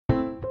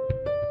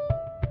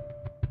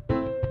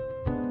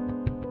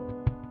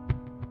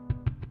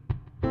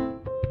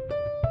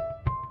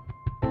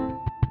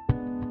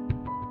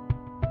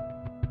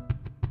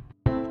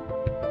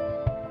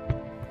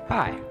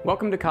Hi,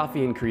 welcome to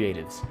Coffee and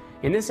Creatives.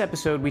 In this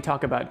episode, we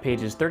talk about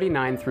pages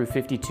 39 through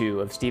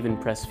 52 of Steven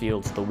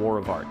Pressfield's The War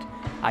of Art.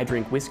 I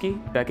drink whiskey,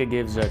 Becca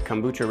gives a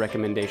kombucha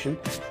recommendation,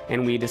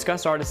 and we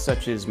discuss artists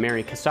such as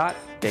Mary Cassatt,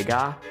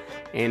 Degas,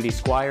 Andy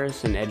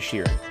Squires, and Ed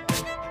Sheeran.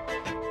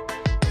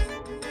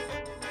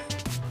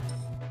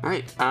 All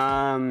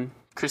right,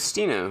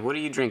 Christina, what are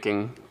you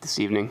drinking this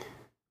evening?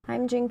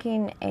 I'm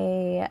drinking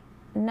a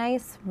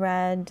nice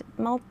red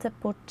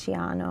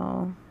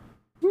Montepulciano.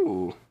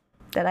 Ooh.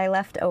 That I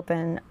left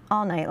open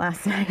all night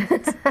last night,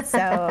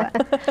 so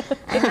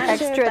I'm not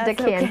extra sure if that's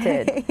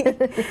decanted.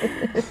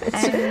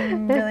 Okay.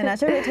 I'm really not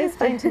sure. It tastes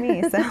fine to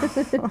me, so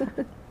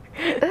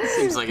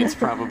Seems like it's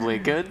probably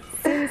good.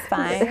 seems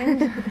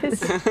fine. We'll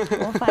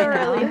find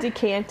Thoroughly out.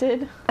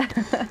 decanted.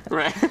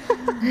 Right.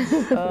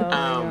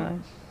 Oh my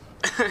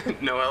gosh.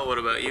 Noelle, what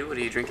about you? What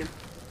are you drinking?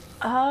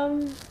 I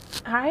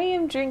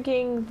am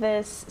drinking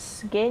this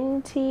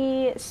skin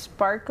tea,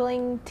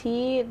 sparkling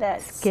tea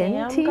that Skin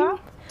Sam tea? got.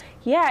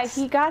 Yeah,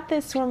 he got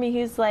this for me.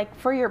 He's like,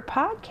 for your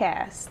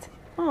podcast.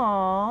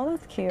 Aw,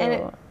 that's cute.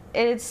 And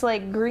it's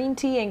like green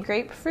tea and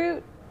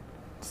grapefruit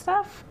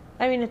stuff.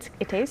 I mean, it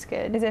tastes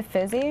good. Is it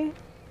fizzy?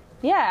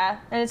 Yeah,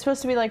 and it's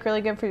supposed to be like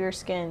really good for your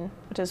skin,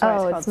 which is why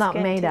it's called it's not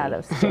skin made tea. out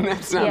of skin.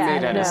 That's not Yeah,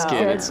 made out of no.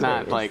 skin. Good It's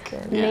not for like...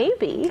 skin. Yeah.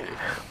 Maybe.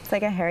 It's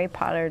like a Harry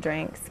Potter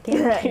drink.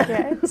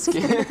 Skin.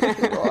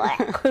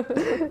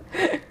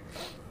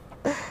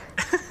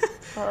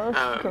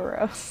 Oh,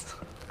 gross.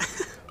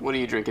 What are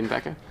you drinking,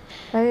 Becca?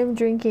 I am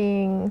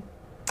drinking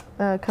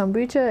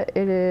kombucha.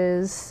 It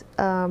is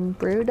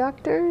Brew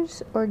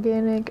Doctor's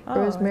organic Oh, I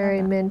rosemary,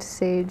 love that. mint,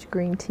 sage,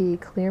 green tea,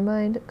 clear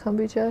mind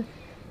kombucha.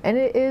 And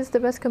it is the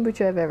best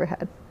kombucha I've ever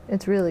had.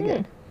 It's really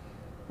good.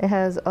 It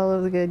has all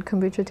of the good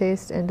kombucha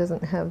taste and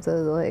doesn't have the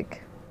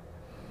like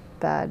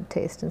bad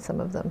taste in some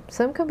of them.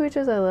 Some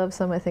kombuchas I love,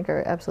 some I think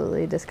are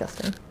absolutely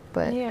disgusting.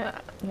 But Yeah,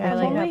 Yeah, I I've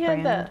like only that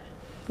had brand.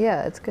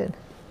 yeah, it's good.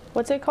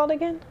 What's it called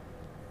again?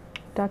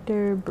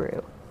 Dr.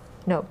 Brew.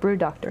 No, Brew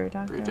Doctor.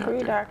 Brew Brew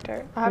Doctor.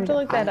 Doctor. I'll have to Brew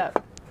look that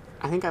up.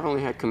 I think I've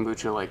only had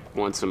kombucha like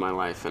once in my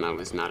life, and I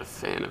was not a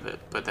fan of it.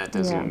 But that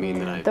doesn't Yeah. mean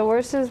that I... The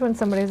worst is when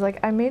somebody's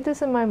like, I made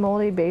this in my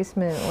moldy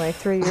basement like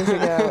 3 years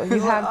ago. You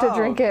have to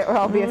drink it or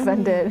I'll be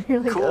offended. You're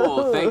like, Cool.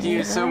 "Oh." Thank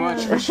you so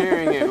much for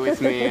sharing it with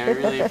me. I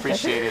really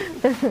appreciate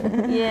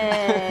it.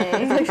 Yay.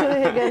 It's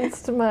actually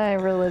against my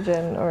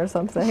religion or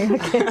something. I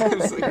can't have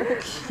It's it.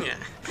 like, yeah.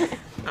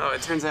 Oh,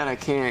 it turns out I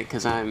can't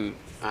because I'm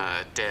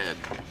dead.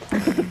 Or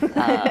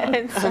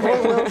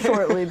will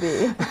shortly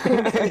be.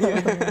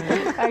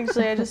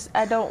 Actually,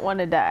 I don't want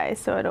to die,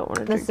 so I don't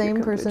want to The drink your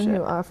same person who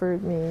kombucha.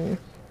 offered me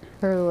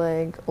her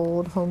like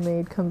old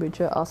homemade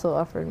kombucha also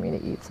offered me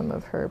to eat some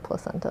of her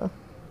placenta.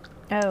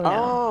 Oh no.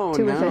 Oh,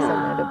 To which I said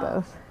no. no to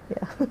both.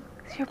 Yeah.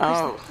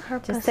 Oh.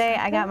 Just say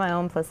I got my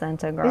own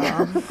placenta, girl.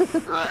 I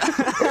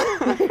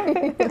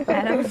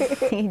don't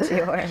need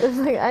yours. It's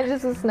like I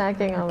just was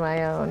snacking on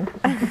my own.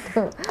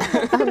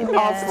 I'm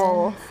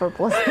awful for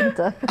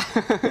placenta.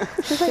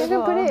 She's like, I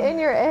can put it in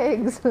your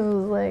eggs. I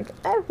was like,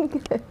 I'm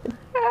good.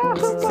 I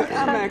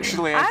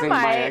think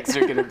my might. eggs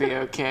are going to be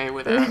okay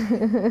without...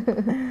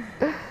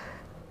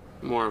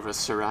 More of a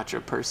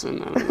sriracha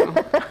person. I don't know.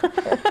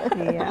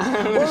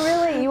 Yeah. Well,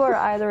 really, you are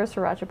either a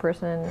sriracha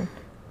person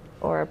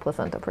or a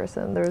placenta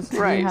person.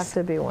 Right. You have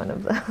to be one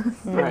of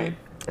those. Right.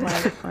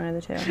 One of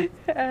the two.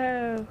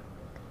 Oh.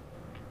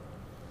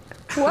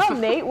 Well,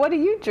 Nate, what are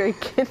you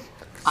drinking?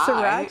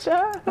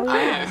 Sriracha?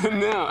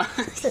 No.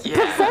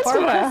 Yeah. Or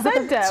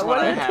placenta? That's what One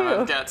I of the have.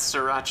 I've two. got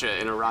sriracha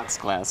in a rocks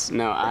glass.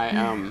 No, I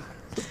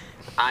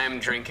am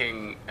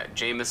drinking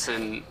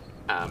Jameson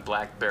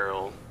Black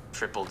Barrel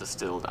triple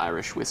distilled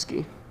Irish whiskey.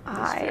 It's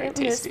I very miss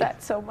tasty.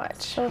 that so much.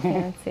 So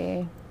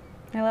fancy.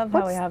 I love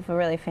how we have a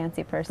really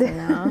fancy person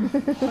now.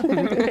 Brings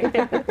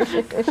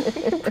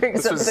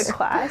up the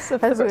class.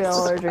 Of As we the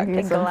all are drinking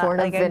Like some form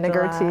of like a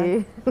vinegar glass.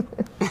 tea.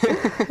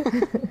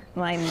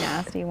 Like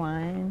nasty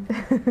wine.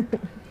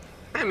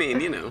 I mean,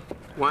 you know,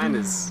 wine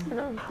is.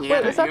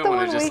 Wait, is that the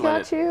one we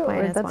got you? Wine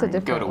Or is that's a wine.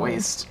 different Go to one?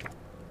 waste.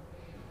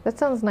 That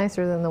sounds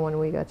nicer than the one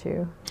we got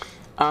you.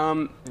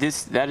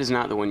 That is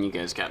not the one you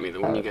guys got me.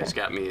 The one you okay. guys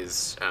got me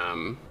is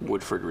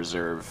Woodford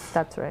Reserve.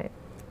 That's right.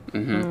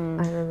 Mm-hmm.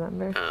 I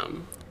remember. I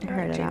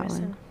heard of that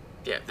one.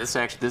 Yeah,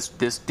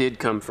 this did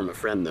come from a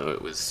friend though.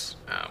 It was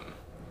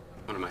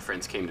one of my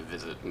friends came to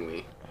visit, and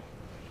we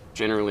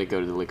generally go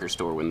to the liquor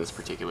store when this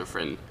particular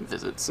friend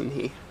visits, and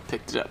he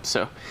picked it up.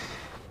 So,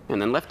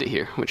 and then left it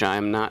here, which I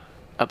am not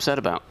upset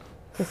about.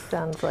 This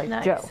sounds like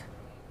Nice. Joe.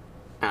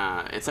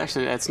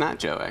 It's not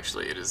Joe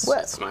actually.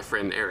 It's my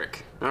friend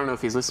Eric. I don't know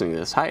if he's listening to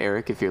this. Hi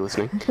Eric, if you're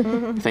listening.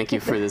 Thank you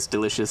for this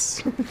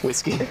delicious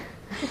whiskey.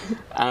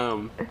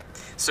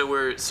 So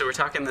we're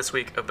talking this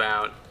week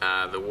about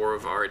The War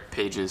of Art,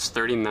 pages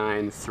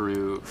 39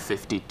 through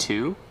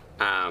 52.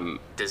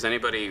 Does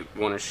anybody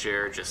want to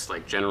share just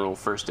like general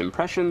first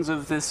impressions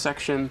of this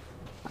section?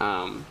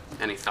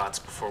 Any thoughts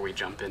before we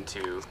jump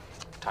into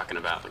talking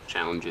about like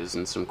challenges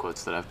and some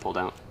quotes that I've pulled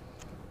out?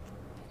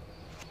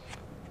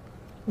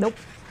 Nope.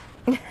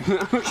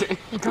 Okay,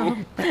 cool.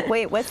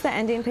 Wait, what's the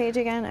ending page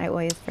again? I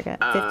always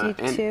forget.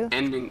 52?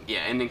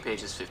 Ending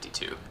page is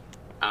 52.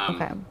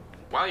 Okay.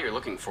 While you're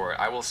looking for it,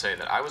 I will say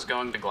that I was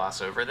going to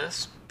gloss over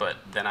this, but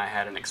then I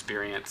had an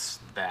experience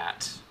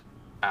that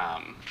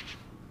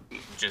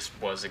just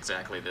was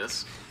exactly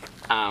this.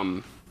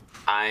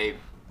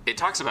 It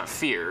talks about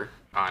fear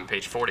on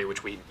page 40,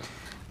 which we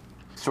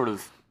sort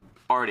of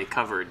already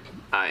covered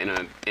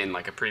in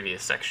like a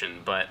previous section,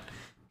 but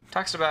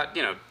talks about,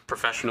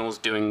 professionals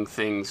doing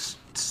things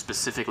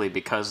specifically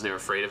because they're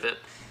afraid of it,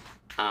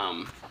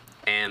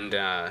 and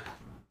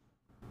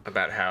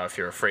about how if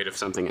you're afraid of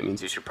something, it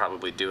means you should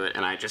probably do it.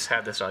 And I just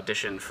had this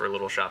audition for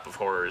Little Shop of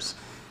Horrors,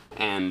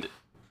 and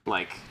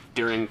like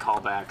during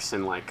callbacks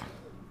and like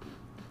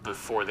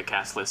before the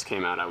cast list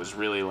came out, I was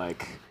really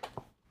like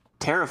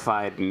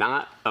terrified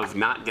not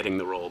getting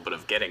the role, but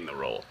of getting the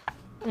role.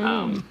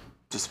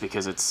 Just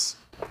because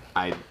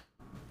I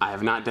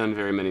have not done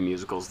very many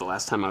musicals. The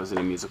last time I was in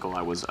a musical,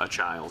 I was a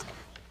child,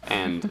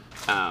 and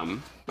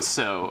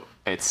so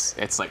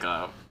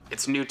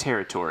it's new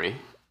territory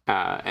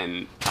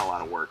and a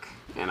lot of work.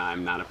 And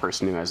I'm not a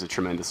person who has a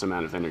tremendous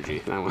amount of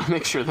energy, and I want to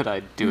make sure that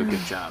I do a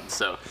good job.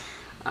 So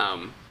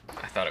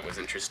I thought it was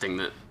interesting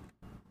that,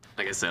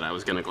 like I said, I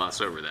was going to gloss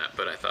over that,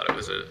 but I thought it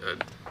was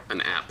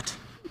an apt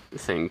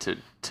thing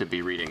to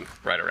be reading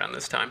right around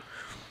this time.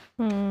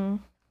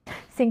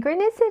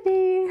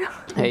 Synchronicity.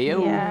 Hey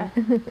yo. Yeah.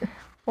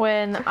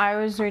 When I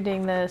was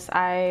reading this,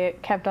 I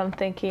kept on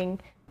thinking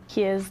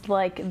he is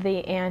like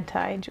the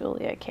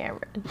anti-Julia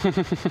Cameron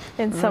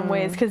in some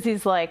ways, because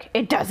he's like,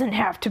 it doesn't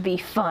have to be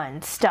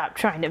fun. Stop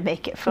trying to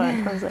make it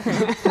fun. I was like,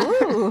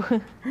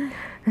 ooh.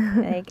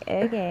 Like,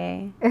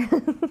 okay.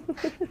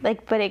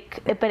 Like, but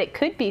it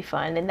could be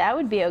fun, and that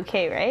would be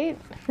okay, right?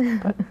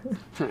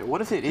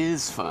 What if it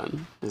is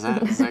fun? Is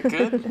that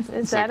good?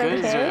 Is that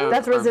good? okay?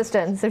 That's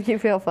resistance. If you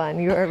feel fun,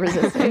 you are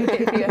resisting.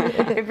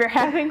 If you're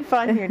having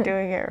fun, you're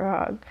doing it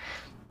wrong.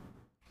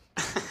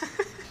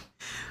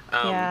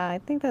 Yeah, I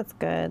think that's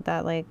good.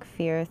 That like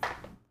fear,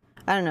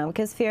 I don't know,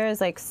 because fear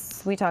is like,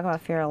 we talk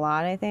about fear a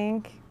lot, I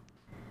think,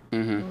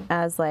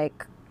 as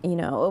like,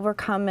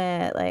 overcome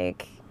it.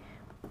 Like,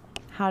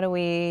 how do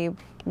we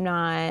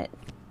not,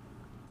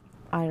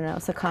 I don't know,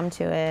 succumb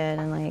to it?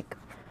 And like,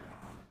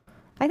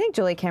 I think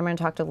Julia Cameron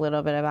talked a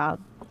little bit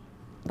about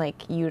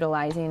like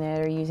utilizing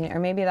it or using it, or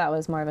maybe that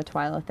was more of a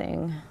Twyla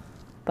thing.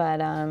 But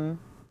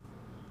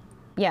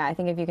yeah, I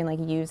think if you can like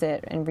use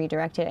it and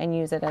redirect it and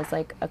use it as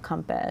like a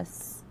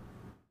compass.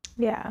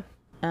 Yeah.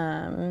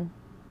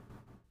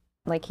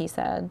 Like he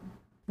said,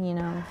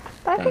 I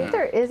think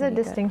there is a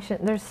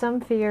distinction. There's some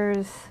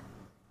fears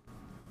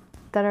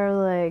that are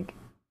like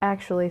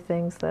actually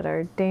things that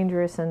are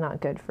dangerous and not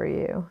good for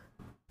you.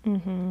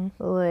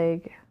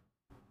 Like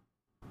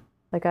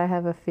I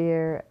have a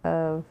fear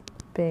of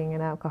being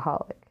an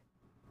alcoholic.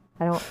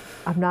 I'm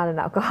not an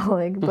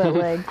alcoholic, but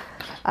like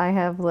I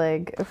have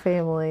like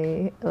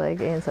family, like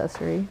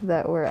ancestry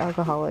that were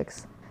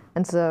alcoholics.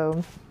 And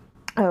so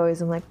I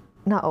always am like,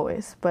 not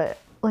always, but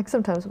like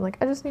sometimes I'm like,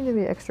 I just need to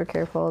be extra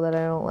careful that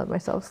I don't let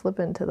myself slip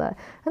into that.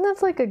 And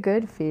that's like a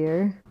good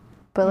fear.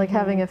 But like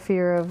having a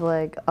fear of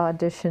like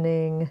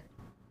auditioning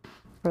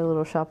for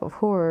Little Shop of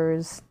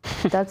Horrors,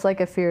 that's like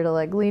a fear to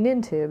like lean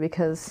into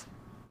because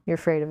you're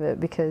afraid of it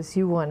because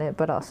you want it,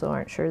 but also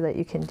aren't sure that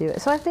you can do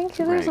it. So I think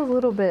there's a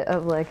little bit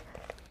of like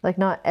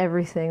not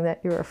everything that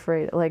you're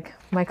afraid of. Like,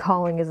 my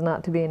calling is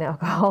not to be an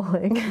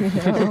alcoholic,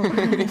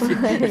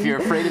 If you're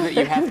afraid of it,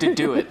 you have to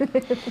do it.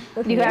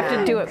 You have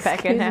to do it,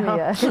 Becca, now.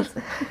 Yes.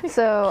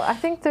 So I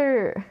think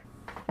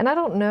and I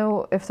don't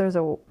know if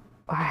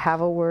I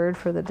have a word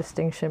for the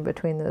distinction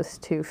between those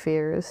two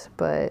fears,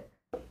 but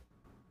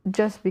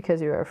just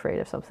because you're afraid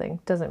of something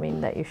doesn't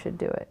mean that you should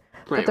do it.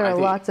 Right, but there are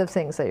lots of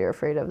things that you're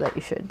afraid of that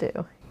you should do.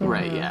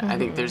 Right, yeah. I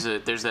think there's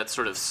that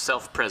sort of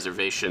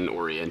self-preservation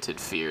oriented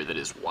fear that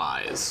is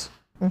wise.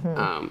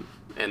 And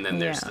then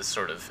there's this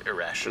sort of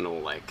irrational,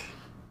 like,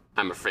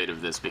 I'm afraid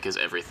of this because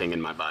everything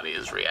in my body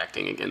is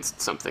reacting against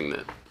something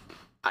that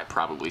I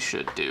probably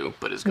should do,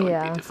 but is going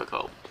to be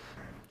difficult.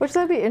 Which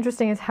that'd be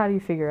interesting is how do you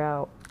figure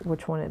out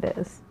which one it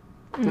is?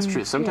 That's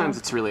true. Sometimes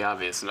it's really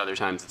obvious, and other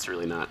times it's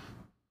really not.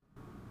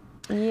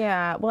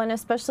 Yeah, well, and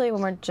especially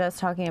when we're just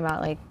talking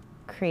about like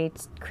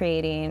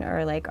creating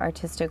or like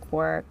artistic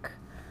work,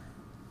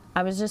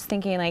 I was just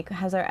thinking like,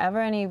 has there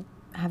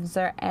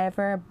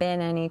ever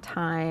been any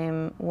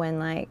time when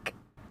like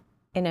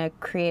in a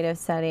creative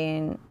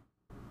setting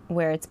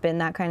where it's been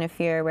that kind of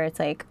fear where it's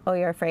like, oh,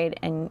 you're afraid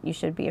and you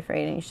should be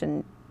afraid and you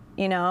shouldn't,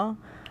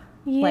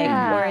 like,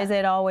 or is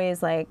it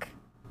always like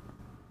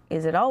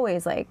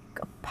a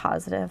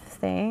positive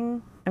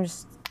thing? I'm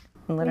just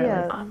literally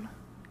that's a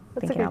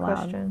thinking good out loud.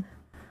 question.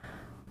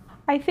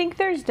 I think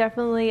there's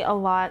definitely a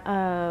lot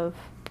of,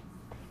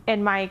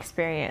 in my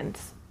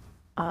experience,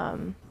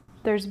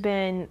 there's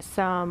been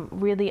some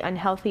really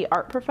unhealthy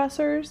art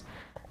professors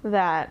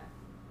that,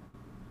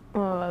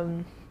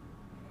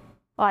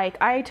 like,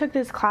 I took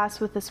this class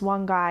with this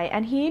one guy,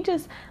 and he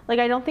just, like,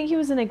 I don't think he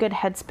was in a good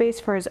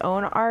headspace for his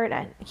own art,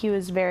 and he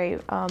was very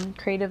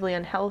creatively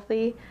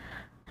unhealthy.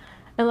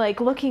 And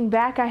like looking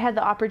back, I had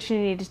the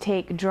opportunity to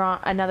take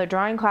another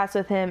drawing class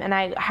with him, and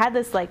I had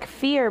this like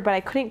fear, but I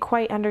couldn't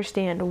quite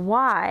understand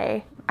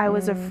why. I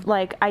was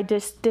like, I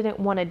just didn't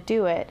want to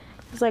do it.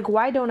 It's like,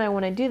 why don't I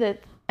want to do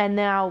that? And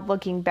now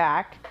looking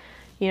back,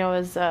 you know,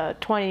 as a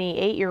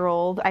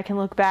 28-year-old, I can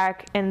look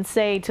back and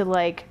say to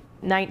like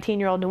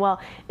 19-year-old Noelle,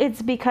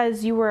 it's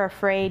because you were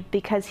afraid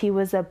because he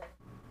was a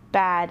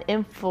bad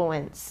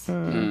influence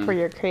for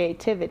your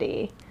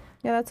creativity.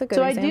 Yeah, that's a good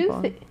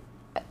example.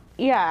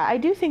 I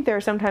do think there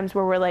are some times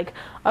where we're like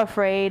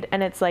afraid,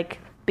 and it's like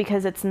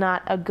because it's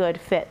not a good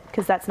fit,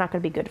 because that's not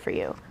going to be good for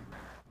you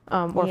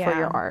or for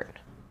your art.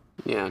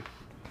 Yeah.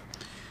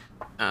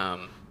 Yeah,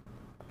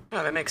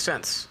 that makes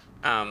sense.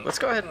 Let's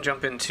go ahead and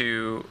jump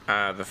into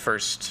the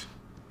first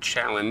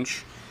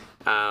challenge.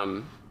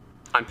 On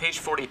page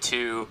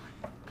 42,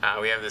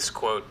 we have this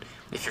quote: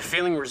 "If you're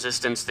feeling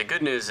resistance, the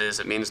good news is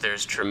it means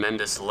there's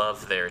tremendous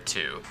love there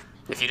too.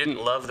 If you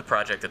didn't love the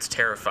project that's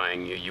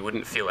terrifying you, you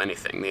wouldn't feel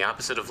anything. The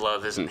opposite of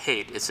love isn't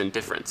hate, it's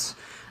indifference."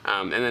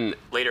 And then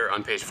later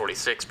on page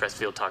 46,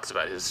 Pressfield talks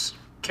about his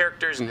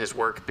characters and his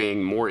work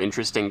being more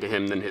interesting to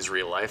him than his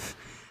real life.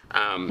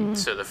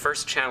 So the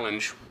first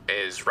challenge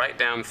is write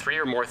down 3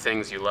 or more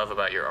things you love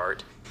about your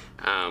art.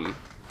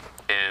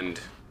 And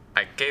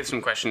I gave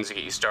some questions to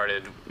get you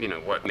started. You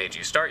know, what made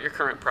you start your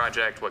current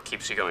project? What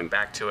keeps you going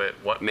back to it?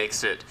 What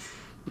makes it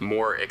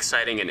more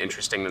exciting and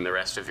interesting than the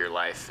rest of your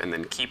life? And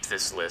then keep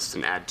this list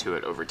and add to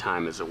it over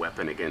time as a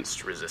weapon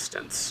against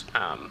resistance.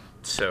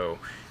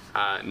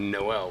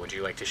 Noelle, would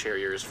you like to share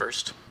yours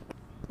first?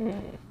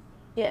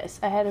 Yes,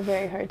 I had a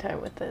very hard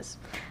time with this.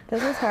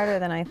 This was harder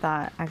than I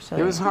thought,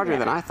 actually. It was harder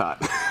than I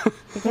thought.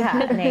 Yeah,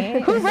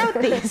 Nate. Who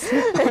wrote these?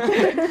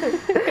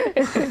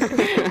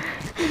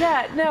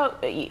 Yeah, no,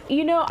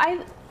 you know,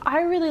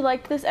 I really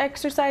liked this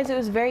exercise. It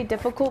was very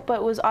difficult, but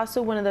it was also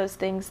one of those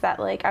things that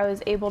like I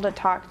was able to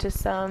talk to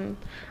Sam,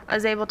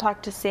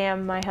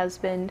 my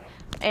husband,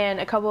 and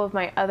a couple of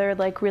my other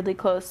like really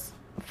close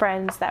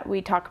friends that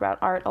we talk about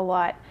art a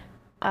lot,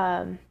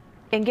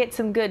 and get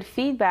some good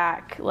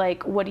feedback,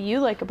 like, what do you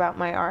like about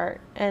my art?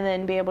 And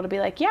then be able to be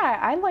like, yeah,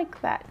 I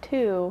like that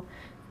too.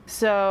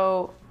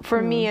 So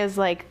for me is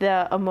like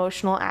the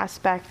emotional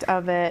aspect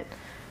of it.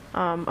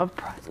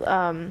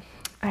 I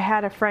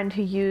had a friend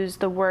who used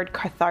the word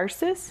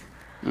catharsis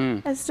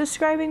as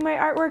describing my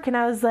artwork, and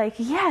I was like,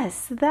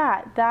 yes,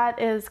 that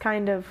is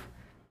kind of,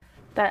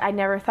 that I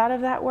never thought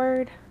of that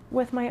word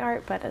with my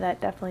art, but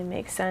that definitely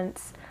makes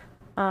sense.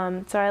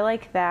 So I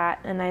like that,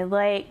 and I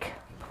like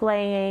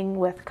playing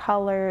with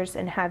colors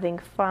and having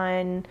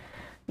fun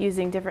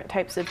using different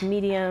types of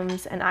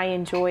mediums, and I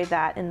enjoy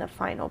that in the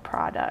final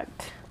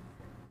product.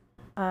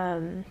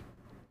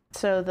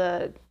 So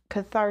the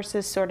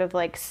catharsis, sort of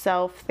like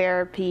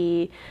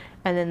self-therapy,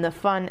 and then the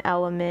fun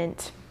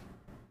element,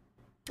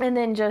 and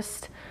then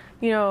just,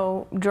 you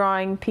know,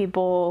 drawing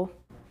people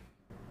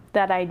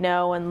that I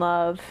know and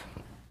love,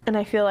 and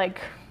I feel like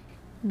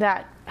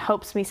that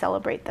helps me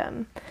celebrate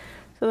them.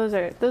 So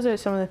those are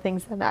some of the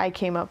things that I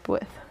came up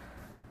with.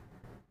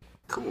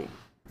 Cool.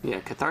 Yeah,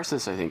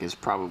 catharsis, I think, is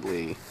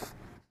probably,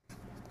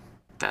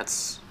 I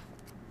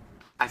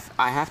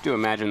have to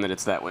imagine that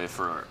it's that way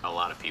for a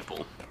lot of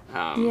people.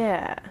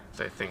 Yeah.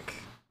 So I think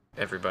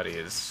everybody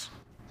is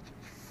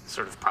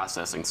sort of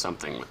processing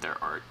something with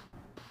their art,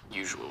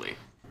 usually.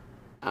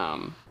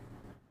 Yeah,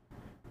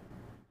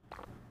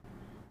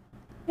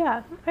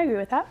 I agree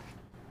with that.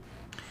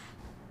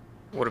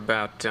 What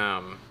about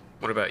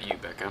you,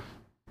 Becca?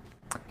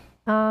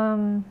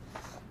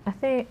 I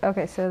think,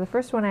 okay, so the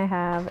first one I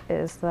have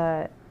is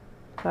that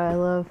I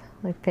love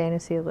like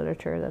fantasy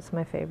literature. That's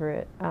my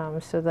favorite.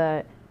 So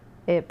that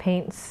it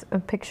paints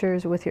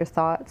pictures with your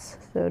thoughts,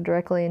 so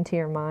directly into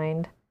your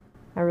mind.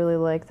 I really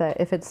like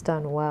that if it's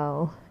done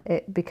well,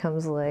 it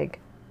becomes like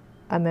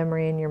a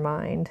memory in your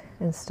mind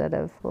instead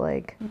of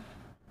like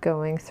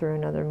going through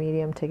another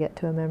medium to get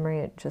to a memory.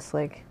 It just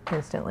like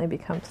instantly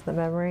becomes the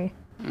memory.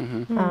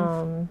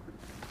 And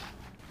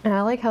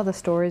I like how the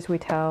stories we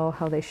tell,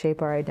 how they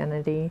shape our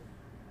identity,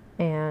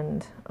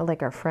 and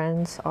like our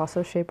friends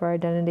also shape our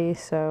identity.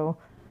 So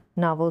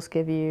novels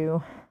give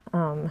you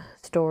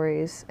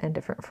stories and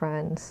different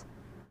friends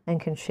and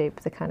can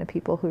shape the kind of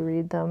people who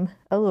read them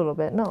a little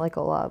bit, not like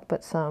a lot,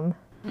 but some.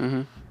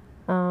 And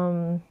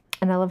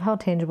I love how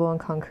tangible and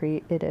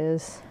concrete it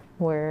is,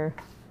 where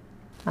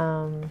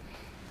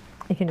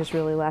you can just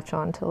really latch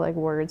on to like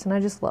words. And I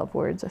just love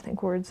words. I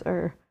think words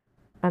are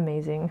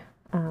amazing.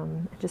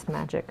 Just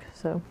magic.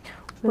 So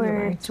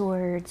Words.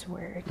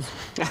 I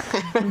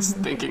was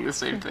thinking the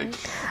same thing.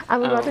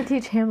 I'm about to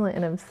teach Hamlet,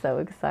 and I'm so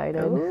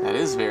excited. That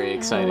is very I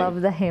exciting.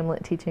 love the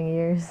Hamlet teaching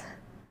years.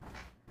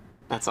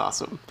 That's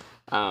awesome.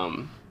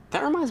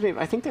 That reminds me of,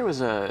 I think there was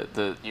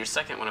your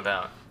second one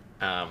about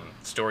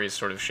stories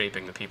sort of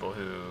shaping the people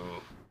who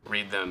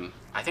read them.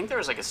 I think there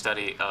was like a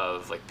study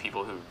of like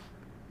people who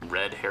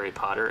read Harry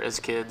Potter as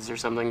kids or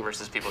something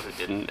versus people who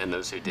didn't, and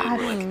those who did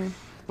were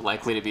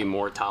likely to be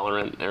more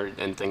tolerant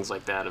and things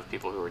like that of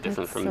people who are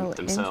different That's from so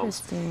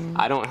themselves. interesting.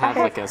 I don't have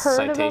I like a have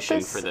heard about citation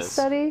this for this.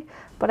 study,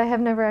 but I have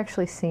never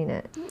actually seen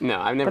it. No,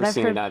 I've never But I've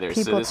seen heard it either.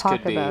 people So this talk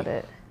could be. about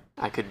it.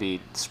 I could be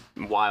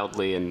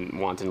wildly and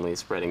wantonly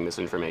spreading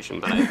misinformation,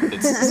 but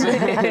it's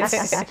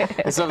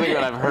something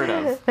that I've heard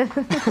of. I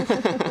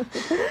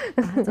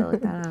have to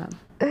look that up.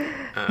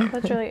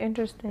 That's really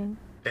interesting.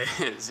 It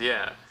is,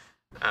 yeah.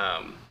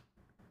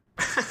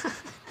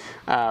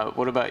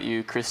 What about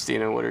you,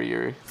 Christina? What are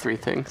your 3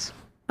 things?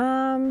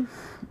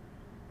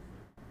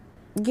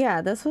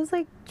 Yeah, this was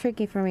like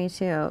tricky for me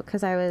too,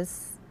 because I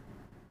was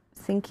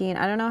thinking,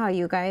 I don't know how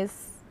you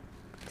guys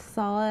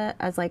saw it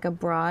as like a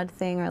broad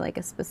thing or like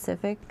a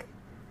specific,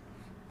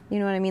 you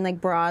know what I mean, like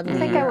broadly. I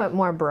think I went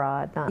more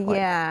broad, not like...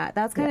 Yeah,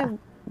 that's kind of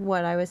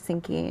what I was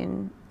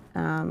thinking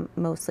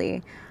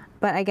mostly.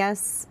 But I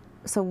guess,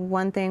 so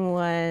one thing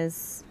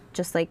was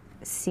just like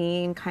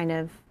seeing kind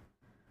of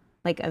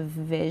like a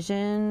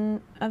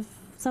vision of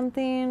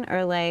something,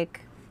 or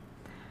like,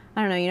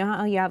 I don't know, you know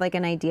how you have like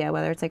an idea,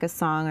 whether it's like a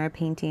song or a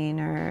painting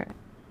or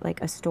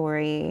like a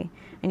story,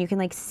 and you can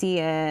like see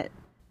it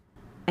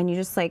and you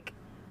just like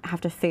have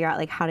to figure out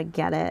like how to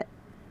get it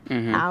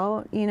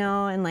out, you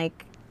know, in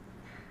like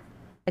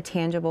a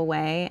tangible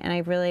way. And I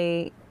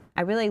really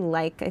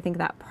like, I think,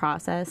 that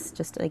process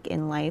just like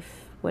in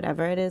life,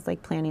 whatever it is,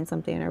 like planning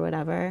something or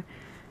whatever.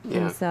 Yeah.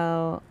 And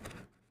so,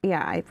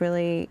 yeah,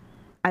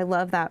 I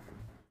love that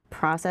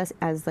process,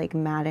 as like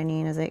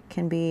maddening as it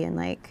can be and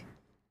like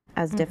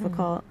as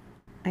difficult,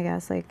 I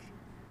guess, like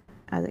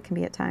as it can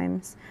be at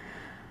times.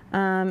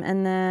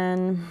 And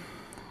then,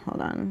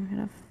 hold on, I'm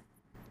gonna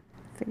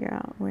figure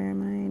out where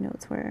my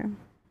notes were.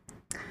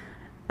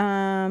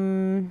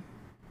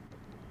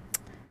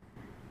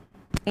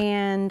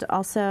 And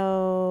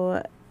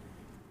also,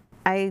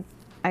 I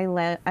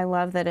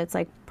love that it's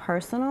like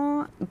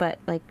personal, but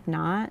like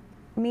not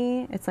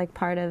me. It's like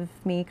part of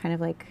me, kind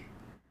of like,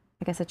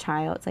 I guess, a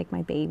child. It's like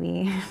my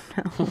baby.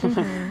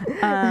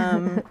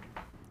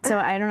 So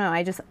I don't know.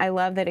 I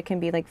love that it can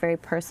be like very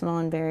personal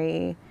and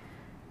very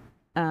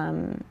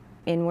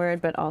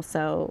inward, but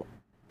also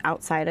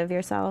outside of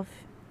yourself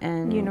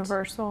and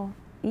Universal.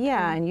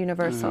 Yeah, and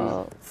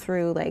universal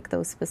through like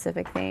those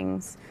specific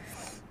things.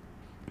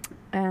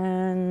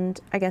 And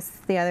I guess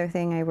the other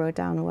thing I wrote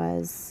down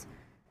was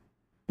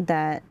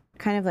that,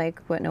 kind of like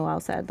what Noelle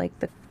said, like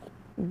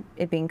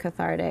it being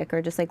cathartic,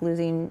 or just like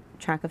losing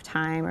track of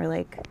time, or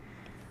like,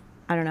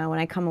 I don't know, when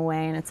I come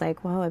away and it's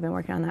like, whoa, I've been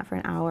working on that for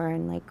an hour,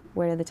 and like,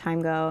 where did the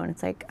time go? And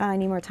it's like, oh, I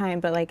need more time.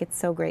 But like, it's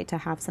so great to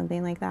have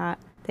something like that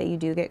you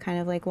do get kind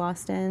of like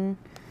lost in.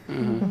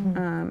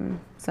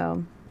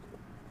 So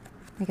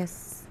I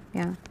guess,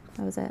 yeah,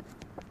 that was it.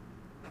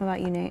 What about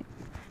you, Nate?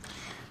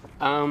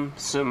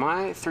 So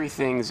my 3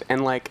 things,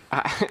 and like,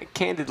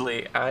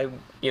 candidly, I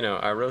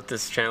wrote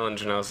this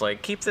challenge and I was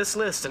like, keep this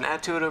list and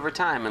add to it over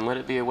time and let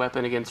it be a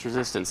weapon against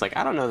resistance. Like,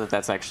 I don't know that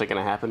that's actually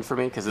going to happen for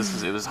me,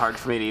 because it was hard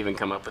for me to even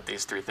come up with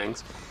these 3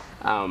 things.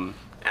 And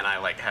I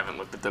like haven't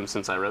looked at them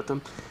since I wrote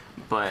them.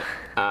 But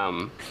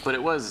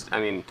it was, I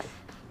mean,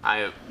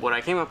 what I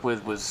came up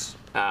with was,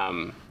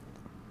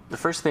 the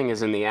first thing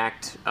is, in the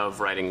act of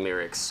writing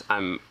lyrics,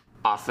 I'm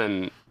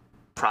often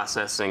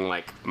processing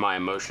like my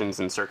emotions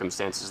and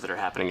circumstances that are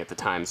happening at the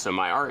time. So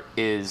my art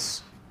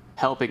is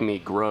helping me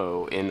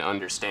grow in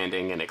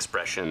understanding and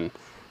expression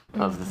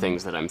of the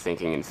things that I'm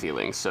thinking and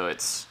feeling. So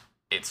it's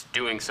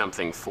doing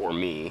something for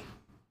me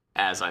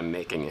as I'm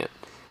making it,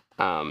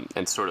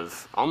 and sort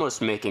of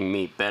almost making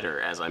me better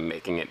as I'm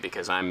making it,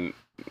 because I'm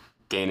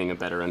gaining a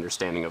better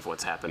understanding of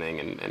what's happening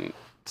and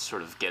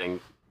sort of getting,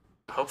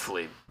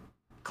 hopefully,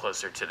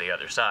 closer to the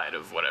other side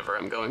of whatever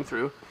I'm going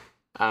through.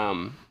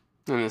 And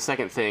the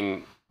second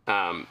thing,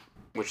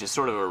 which is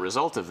sort of a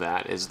result of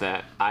that, is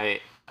that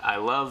I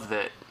love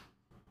that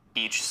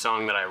each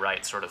song that I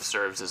write sort of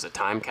serves as a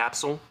time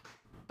capsule,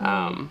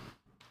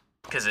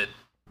 because it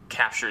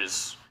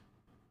captures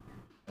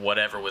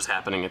whatever was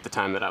happening at the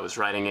time that I was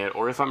writing it.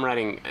 Or if I'm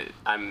writing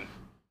a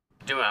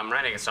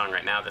song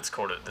right now that's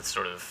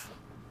sort of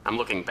I'm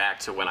looking back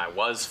to when I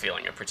was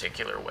feeling a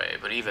particular way,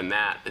 but even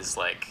that is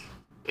like,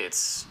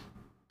 it's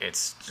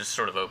just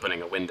sort of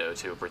opening a window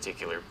to a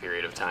particular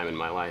period of time in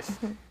my life.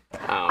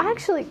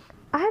 Actually,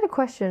 I had a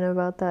question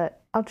about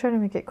that. I'll try to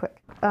make it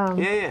quick.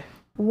 Yeah.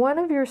 One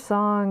of your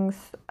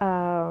songs,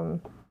 I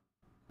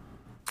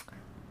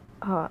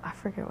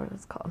forget what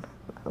it's called.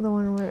 The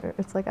one where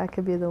it's like, I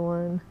could be the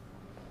one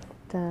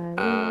that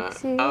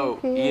makes you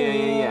feel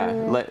yeah.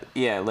 Let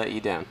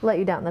You Down. Let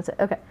You Down, that's it.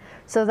 Okay.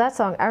 So that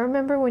song, I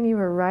remember when you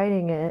were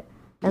writing it,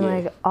 and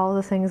like all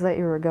the things that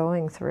you were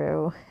going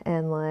through,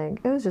 and like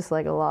it was just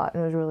like a lot,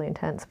 and it was really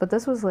intense. But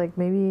this was like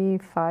maybe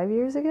 5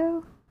 years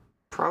ago?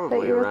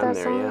 Probably you wrote around that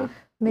there, song? yeah.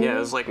 Maybe? Yeah, it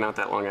was like not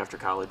that long after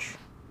college.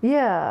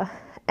 Yeah.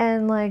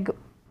 And like,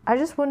 I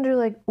just wonder,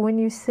 like, when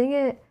you sing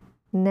it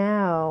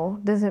now,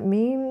 does it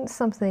mean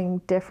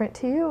something different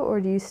to you, or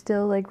do you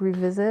still like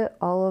revisit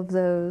all of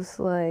those,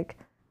 like,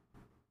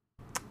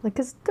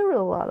 'cause there were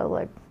a lot of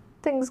like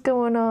things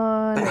going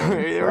on.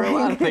 There were a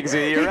lot of things.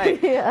 You're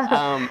right.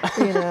 Yeah.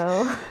 You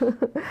know.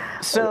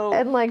 So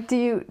And like, do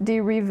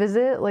you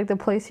revisit like the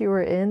place you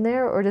were in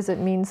there, or does it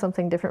mean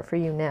something different for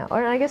you now?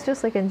 Or I guess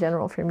just like in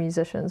general for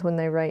musicians when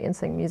they write and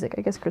sing music.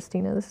 I guess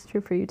Christina, this is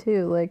true for you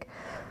too. Like,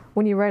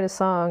 when you write a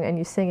song and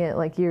you sing it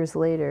like years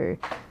later,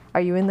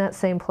 are you in that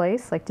same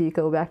place? Like, do you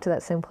go back to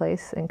that same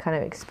place and kind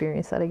of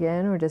experience that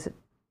again, or does it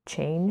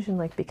change and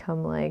like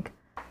become like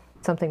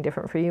something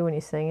different for you when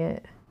you sing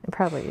it? It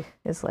probably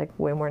is like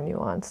way more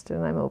nuanced,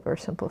 and I'm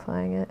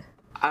oversimplifying it.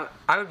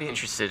 I would be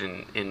interested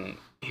in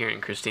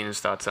hearing Christina's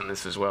thoughts on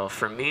this as well.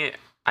 For me,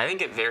 I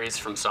think it varies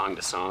from song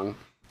to song.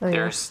 Oh,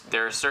 yeah.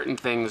 There are certain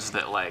things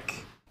that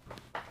like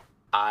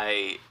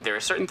there are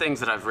certain things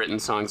that I've written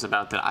songs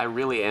about that I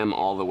really am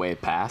all the way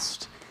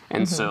past,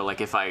 and so like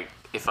if I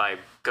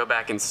go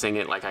back and sing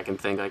it, like I can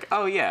think like,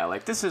 oh yeah,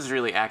 like this is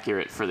really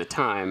accurate for the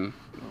time,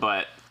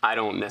 but I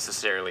don't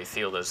necessarily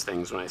feel those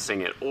things when I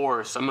sing it.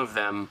 Or some of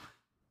them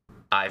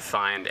I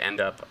find end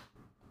up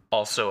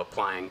also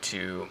applying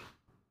to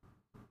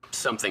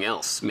something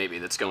else maybe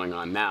that's going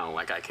on now.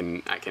 Like I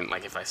can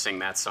like if I sing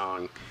that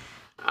song,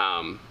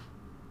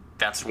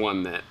 that's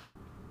one that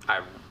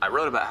I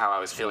wrote about how I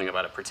was feeling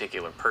about a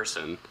particular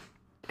person,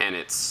 and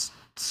it's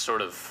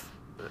sort of,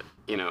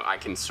 you know, I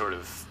can sort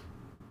of,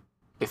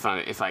 if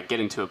I get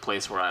into a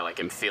place where I like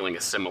am feeling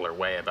a similar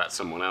way about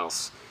someone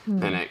else,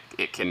 then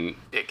it can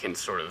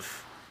sort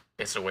of,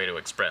 it's a way to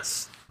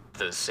express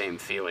those same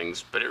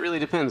feelings. But it really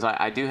depends.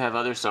 I do have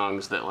other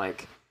songs that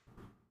like,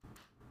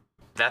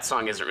 that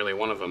song isn't really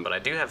one of them, but I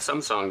do have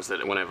some songs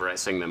that whenever I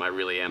sing them, I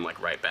really am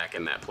like right back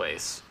in that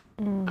place.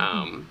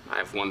 I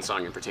have one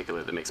song in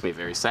particular that makes me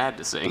very sad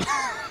to sing,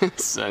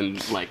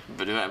 and like,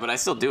 but I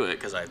still do it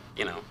because The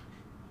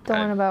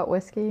one about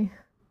whiskey.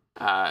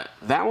 That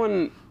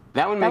one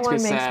makes me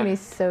sad. That one makes me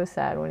so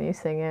sad when you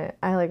sing it.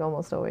 I like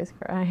almost always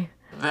cry.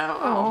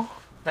 That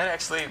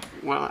actually,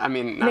 well, I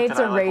mean, not Nate's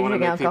that a I like want to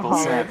raging make people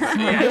alcoholic.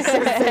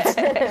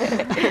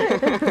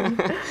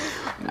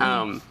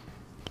 sad.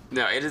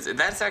 No, it is.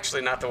 That's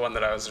actually not the one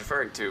that I was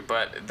referring to,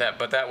 but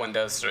that one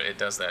does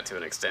that to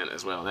an extent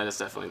as well. That is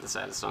definitely the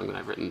saddest song that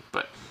I've written.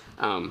 But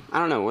I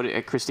don't know.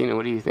 Christina,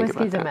 what do you think about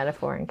that? Whiskey's a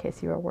metaphor, in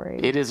case you were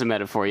worried. It is a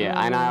metaphor,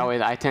 yeah. And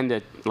I tend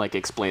to like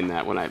explain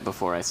that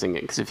before I sing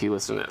it, because if you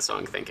listen to that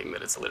song thinking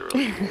that it's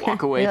literally, you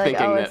walk away You're like,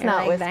 thinking it's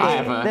not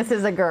whiskey. This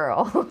is a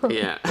girl.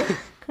 Yeah.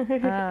 Oh,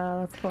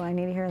 that's cool. I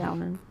need to hear that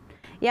one.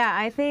 Yeah,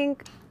 I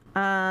think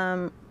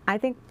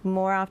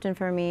more often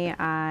for me,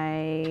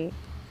 I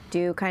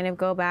do kind of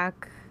go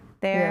back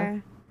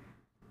there.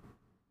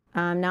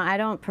 Yeah. Now I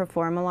don't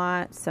perform a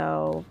lot,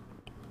 so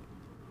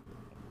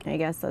I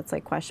guess that's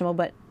like questionable.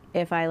 But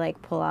if I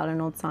like pull out an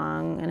old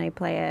song and I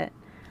play it,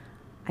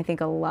 I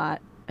think a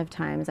lot of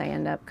times I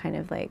end up kind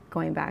of like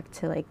going back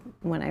to like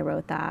when I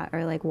wrote that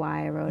or like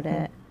why I wrote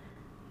it.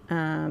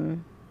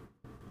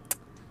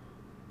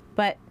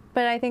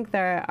 But I think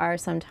there are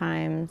some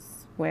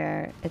times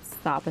where it's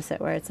the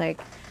opposite, where it's like,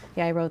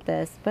 yeah, I wrote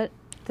this, but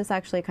this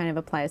actually kind of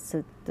applies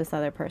to this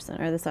other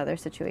person or this other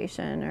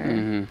situation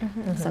or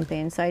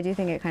something. So I do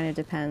think it kind of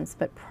depends,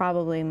 but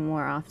probably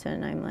more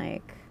often I'm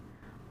like,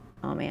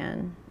 oh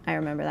man, I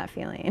remember that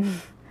feeling.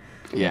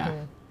 Yeah.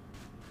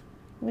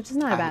 Which is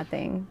not a bad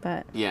thing,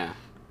 but. Yeah.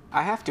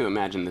 I have to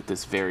imagine that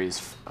this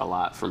varies a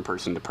lot from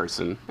person to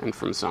person and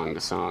from song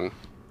to song.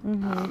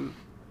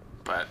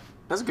 But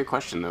that's a good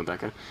question though,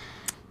 Becca.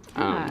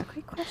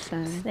 Great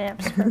question.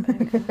 Snaps for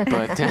Becca.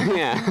 But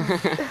yeah.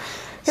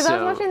 Because I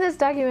was watching this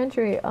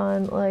documentary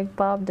on like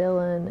Bob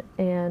Dylan,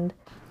 and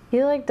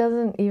he like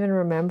doesn't even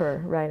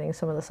remember writing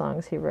some of the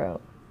songs he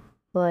wrote.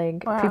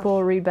 Like people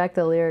will read back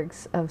the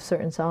lyrics of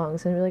certain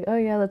songs and be like, "Oh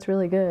yeah, that's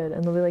really good,"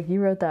 and they'll be like,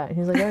 "You wrote that?" And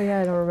he's like, "Oh yeah,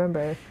 I don't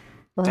remember."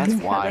 Like, that's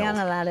wild. On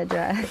that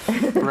address.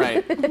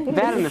 Right.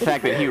 That and the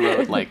fact that he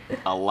wrote like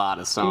a lot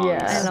of songs.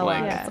 Yeah, and a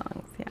like, lot of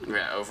songs.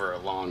 Yeah, over a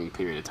long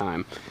period of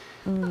time.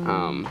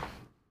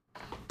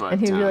 But,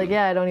 and he'd be like,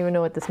 "Yeah, I don't even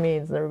know what this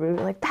means." And everybody would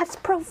be like, "That's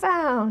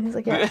profound." He's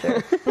like, "Yeah,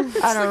 sure."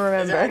 I don't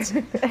remember. I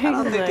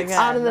don't think it's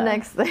on to the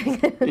next thing.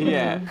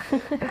 Yeah.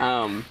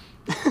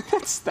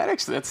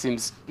 That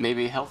seems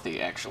maybe healthy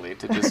actually,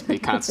 to just be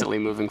constantly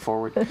moving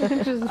forward. But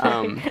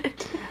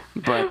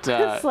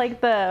it's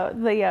like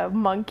the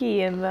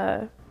monkey in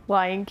the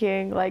Lion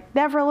King, like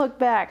never look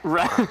back,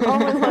 right?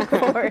 Always look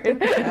forward.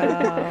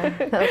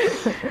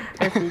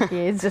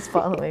 He's just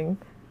following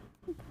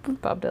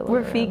Bob Dylan.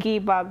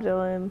 Rafiki, Bob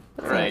Dylan,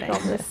 right?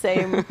 On the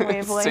same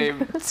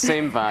wavelength.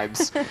 Same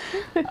vibes.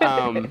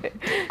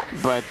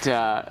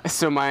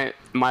 So my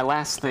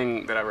last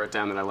thing that I wrote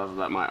down that I love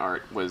about my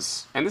art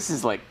was, and this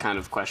is like kind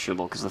of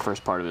questionable because the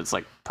first part of it's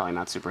like probably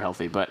not super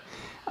healthy, but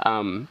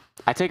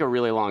I take a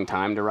really long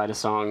time to write a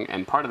song,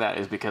 and part of that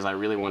is because I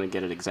really want to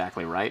get it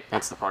exactly right.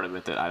 That's the part of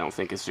it that I don't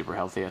think is super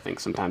healthy. I think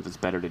sometimes it's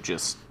better to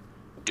just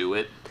do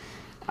it.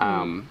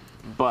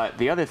 But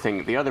the other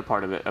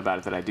part of it about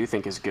it that I do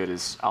think is good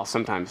is I'll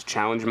sometimes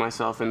challenge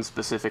myself in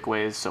specific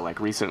ways. So like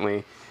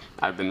recently,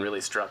 I've been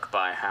really struck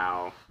by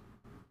how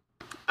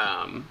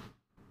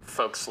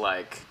folks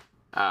like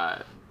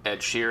Ed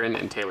Sheeran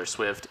and Taylor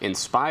Swift,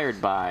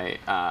 inspired by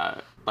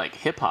like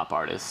hip hop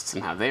artists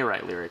and how they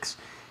write lyrics,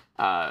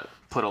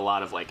 put a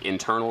lot of like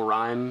internal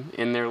rhyme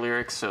in their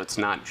lyrics, so it's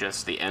not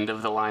just the end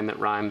of the line that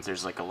rhymes.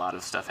 There's like a lot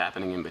of stuff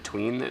happening in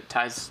between that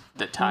ties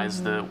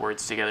the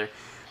words together.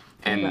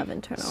 And I love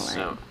internal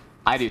rhyme.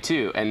 I do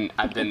too, and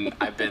I've been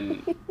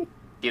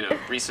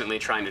recently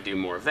trying to do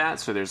more of that.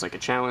 So there's like a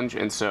challenge,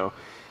 and so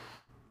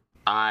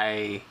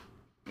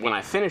when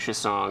I finish a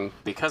song,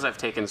 because I've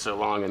taken so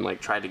long and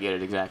like tried to get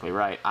it exactly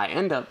right, I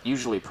end up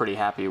usually pretty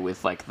happy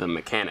with like the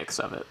mechanics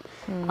of it.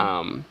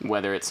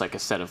 Whether it's like a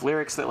set of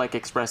lyrics that like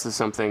expresses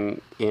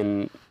something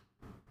in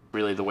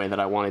really the way that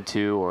I wanted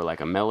to, or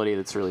like a melody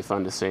that's really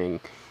fun to sing.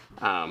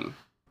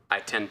 I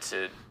tend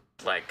to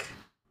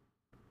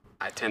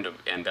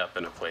end up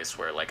in a place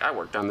where like I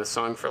worked on this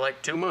song for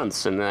like 2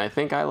 months and I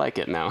think I like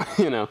it now,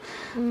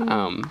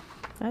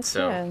 That's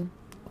so, good.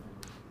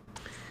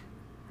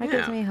 That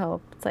gives me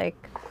hope. It's like,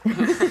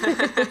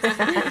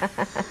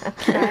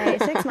 try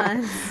 6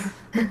 months.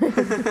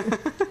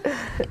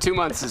 2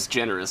 months is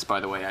generous, by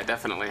the way. I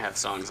definitely have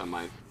songs on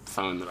my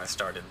phone that I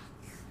started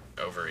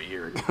over a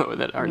year ago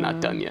that are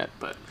not done yet,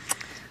 but...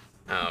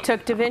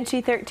 Took Da Vinci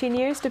 13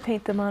 years to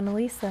paint the Mona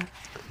Lisa.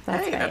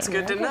 That's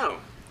good to know.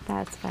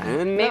 That's I fine.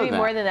 didn't know Maybe that.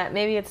 more than that.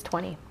 Maybe it's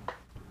 20.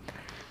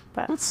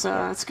 But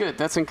That's good.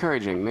 That's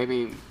encouraging.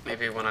 Maybe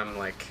when I'm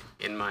like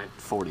in my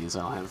 40s,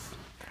 I'll have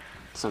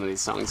some of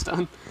these songs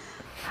done.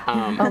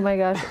 Oh my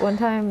gosh! One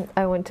time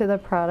I went to the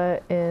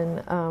Prada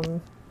in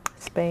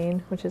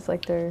Spain, which is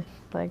like their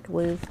like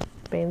Louvre,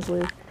 Spain's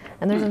Louvre,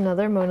 and there's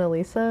another Mona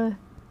Lisa.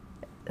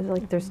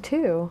 Like there's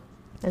two,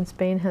 and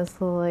Spain has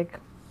the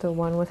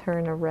one with her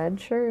in a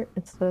red shirt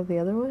instead of the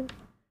other one.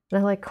 And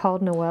I like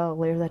called Noelle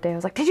later that day. I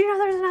was like, "Did you know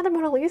there's another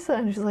Mona Lisa?"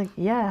 And she's like,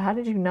 "Yeah. How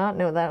did you not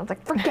know that?" I was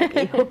like, "Forget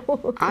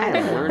you." I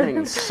am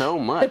learning so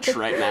much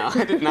right now.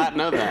 I did not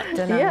know that.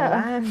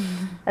 Yeah.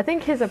 I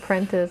think his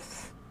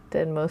apprentice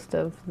did most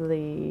of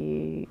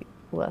the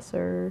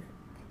lesser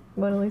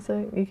Mona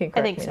Lisa. You can correct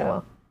I think me,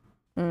 so.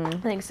 Noelle. I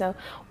think so.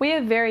 We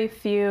have very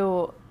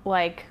few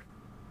like.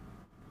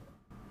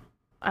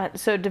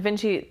 So Da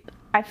Vinci,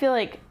 I feel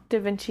like Da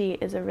Vinci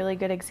is a really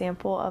good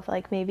example of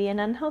like maybe an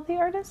unhealthy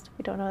artist.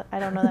 I don't know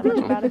that much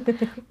about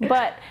it,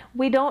 but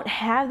we don't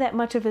have that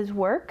much of his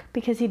work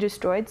because he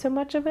destroyed so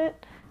much of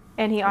it,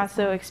 and he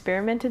also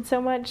experimented so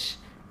much.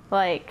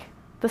 Like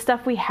the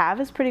stuff we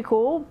have is pretty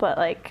cool, but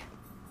like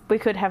we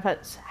could have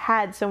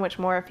had so much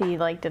more if he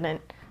like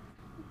didn't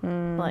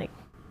like,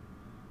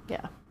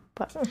 yeah.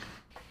 But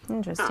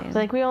Interesting.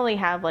 like we only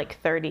have like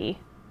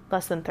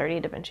less than 30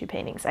 Da Vinci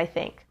paintings, I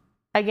think.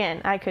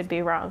 Again, I could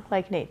be wrong,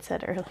 like Nate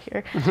said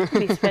earlier.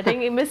 Be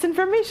spreading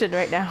misinformation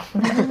right now.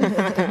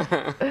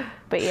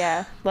 But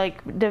yeah,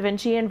 like Da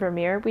Vinci and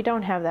Vermeer, we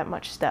don't have that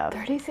much stuff.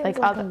 30 seems like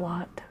a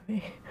lot to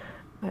me,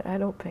 but I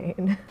don't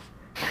paint.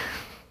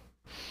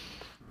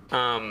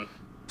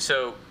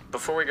 So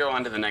before we go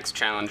on to the next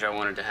challenge, I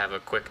wanted to have a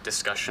quick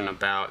discussion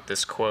about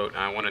this quote.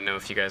 I want to know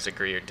if you guys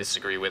agree or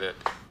disagree with it.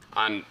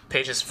 On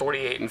pages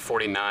 48 and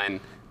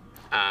 49,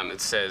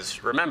 it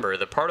says, "Remember,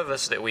 the part of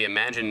us that we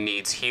imagine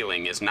needs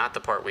healing is not the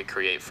part we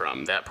create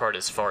from. That part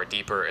is far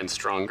deeper and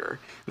stronger.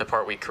 The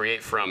part we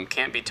create from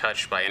can't be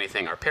touched by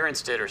anything our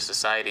parents did or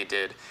society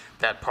did.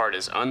 That part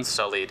is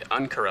unsullied,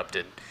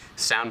 uncorrupted,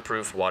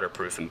 soundproof,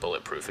 waterproof, and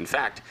bulletproof. In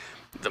fact,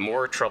 the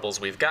more troubles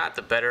we've got,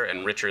 the better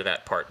and richer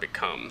that part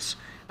becomes.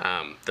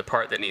 The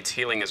part that needs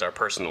healing is our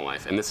personal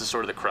life." And this is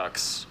sort of the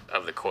crux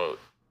of the quote.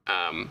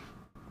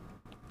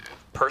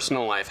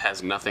 Personal life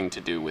has nothing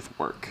to do with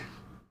work.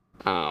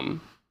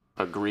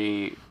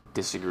 Agree,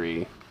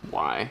 disagree,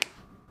 why?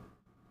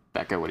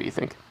 Becca, what do you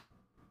think?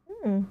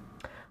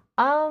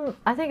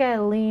 I think I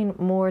lean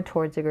more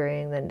towards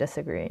agreeing than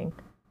disagreeing.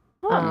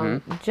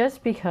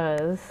 Just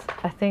because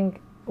I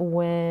think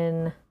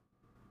when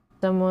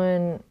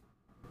someone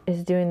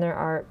is doing their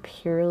art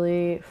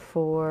purely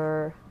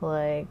for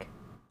like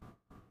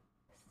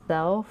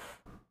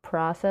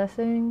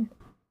self-processing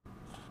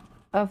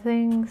of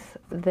things,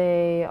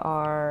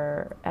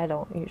 I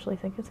don't usually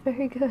think it's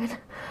very good.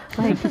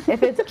 Like,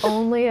 if it's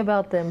only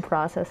about them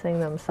processing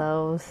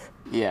themselves,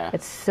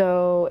 it's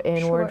so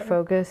inward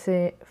focused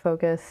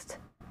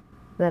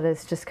that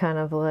it's just kind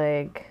of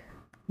like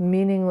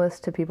meaningless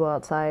to people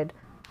outside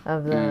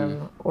of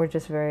them, or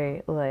just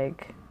very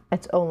like,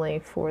 it's only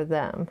for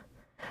them.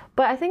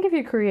 But I think if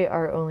you create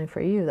art only for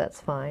you,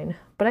 that's fine.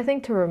 But I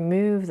think to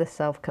remove the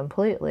self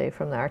completely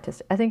from the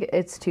artist, I think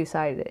it's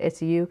two-sided.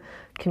 It's you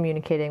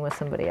communicating with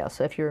somebody else.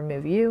 So if you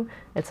remove you,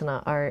 it's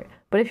not art.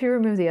 But if you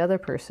remove the other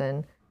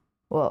person,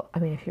 well, I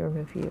mean, if you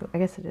remove you, I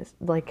guess it is.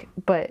 Like,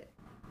 but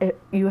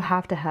you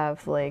have to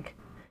have, like,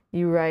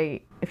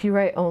 if you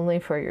write only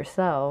for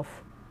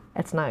yourself,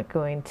 it's not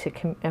going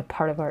to, a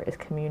part of art is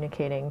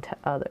communicating to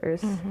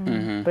others.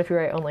 But if you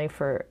write only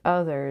for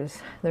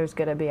others, there's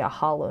going to be a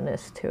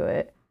hollowness to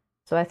it.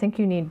 So I think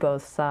you need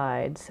both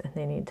sides, and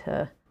they need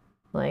to,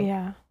 like,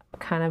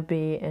 kind of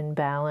be in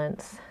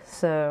balance.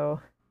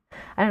 So,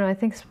 I don't know, I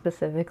think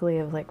specifically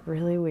of, like,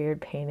 really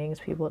weird paintings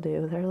people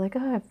do. They're like,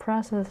 oh, I've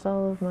processed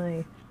all of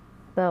my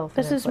self.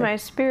 This is my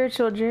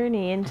spiritual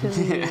journey into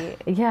the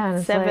and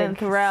it's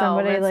seventh like realm.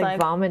 somebody It's like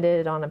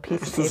vomited on a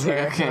piece of It's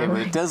paper. like, okay, but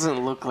it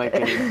doesn't look like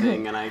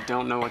anything, and I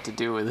don't know what to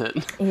do with it.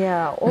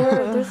 Yeah, or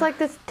there's like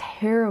this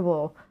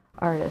terrible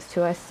artist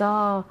who I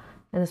saw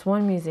in this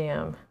one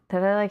museum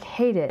that I like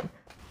hated.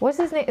 What's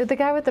his name? The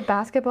guy with the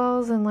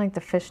basketballs and like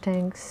the fish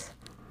tanks.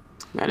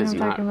 That You is know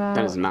what I'm not. talking about?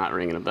 That is not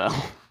ringing a bell.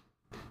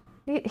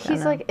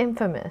 He's like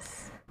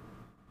infamous.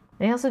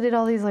 And he also did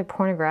all these like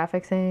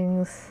pornographic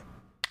things.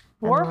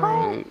 And,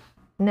 Warhol? like,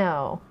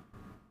 no,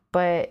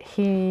 but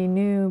he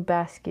knew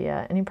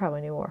Basquiat, and he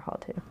probably knew Warhol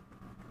too.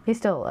 He's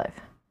still alive.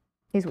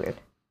 He's weird.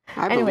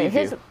 Anyway,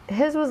 his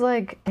was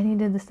like, and he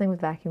did this thing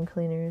with vacuum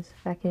cleaners,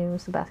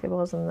 vacuums the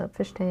basketballs and the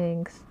fish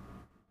tanks.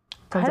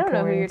 I don't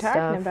know who you're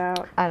talking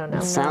about. I don't know.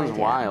 It sounds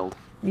wild.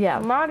 Yeah,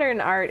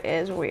 Modern art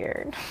is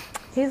weird.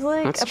 he's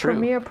like That's a true.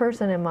 premier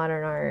person in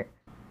modern art.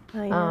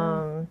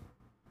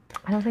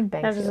 I don't think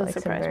Banksy doesn't likes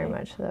him surprise very me.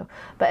 much though.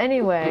 But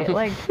anyway,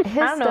 like his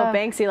I don't know stuff,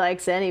 if Banksy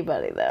likes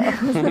anybody though.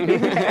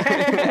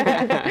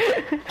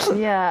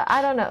 yeah,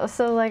 I don't know.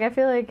 So like I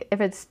feel like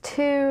if it's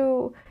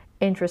too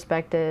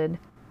introspected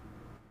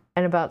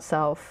and about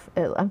self,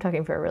 I'm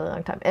talking for a really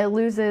long time, it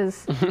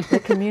loses the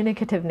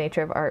communicative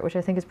nature of art, which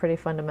I think is pretty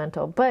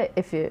fundamental. But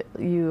if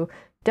you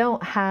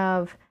don't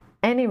have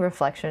any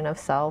reflection of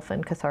self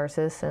and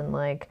catharsis and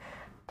like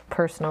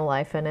personal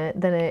life in it,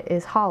 then it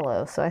is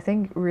hollow. So I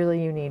think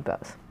really you need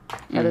both.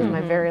 That is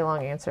my very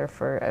long answer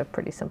for a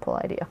pretty simple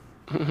idea.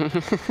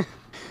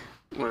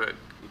 What,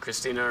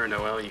 Christina or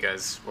Noelle, you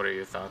guys, what are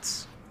your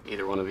thoughts?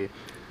 Either one of you.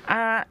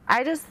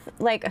 I just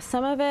like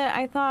some of it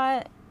I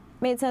thought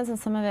made sense, and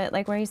some of it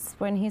like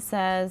when he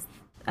says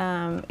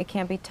it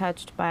can't be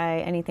touched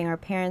by anything our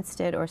parents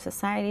did or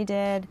society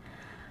did.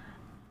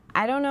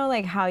 I don't know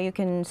like how you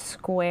can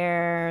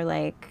square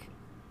like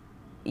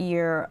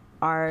your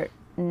art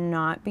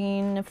not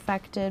being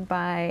affected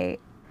by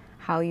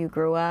how you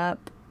grew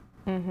up,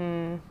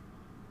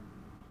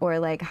 or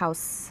like how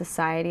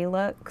society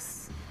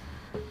looks,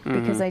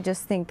 because I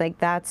just think like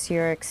that's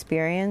your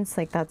experience,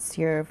 like that's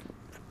your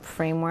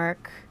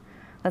framework,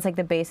 that's like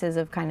the basis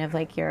of kind of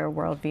like your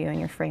worldview and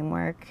your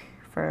framework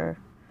for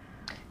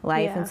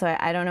life. And so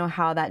I don't know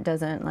how that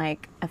doesn't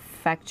like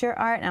affect your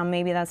art. Now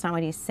maybe that's not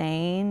what he's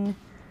saying,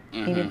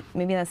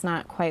 maybe that's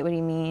not quite what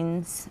he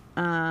means.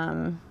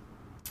 Yeah,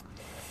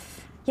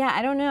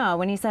 I don't know.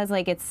 When he says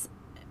like it's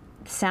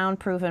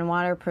soundproof and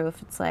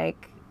waterproof, it's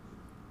like,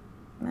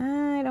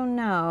 I don't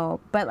know.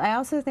 But I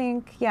also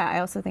think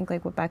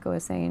like what Becca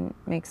was saying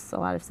makes a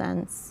lot of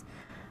sense.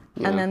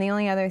 Yeah. And then the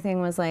only other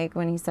thing was like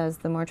when he says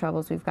the more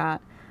troubles we've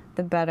got,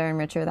 the better and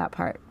richer that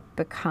part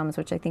becomes,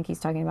 which I think he's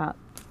talking about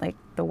like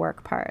the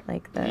work part,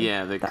 like the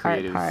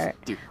creative, art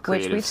part,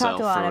 which we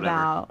talked a lot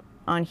about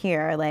on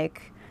here,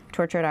 like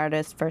tortured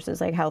artists versus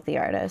like healthy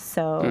artists.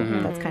 So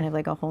that's kind of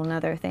like a whole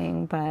nother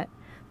thing. But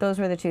those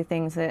were the two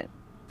things that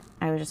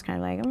I was just kind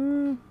of like,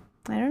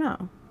 I don't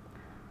know.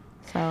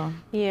 So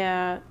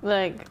yeah,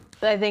 like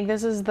I think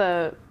this is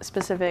the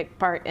specific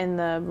part in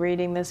the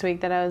reading this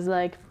week that I was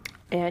like,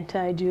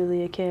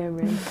 anti-Julia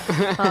Cameron.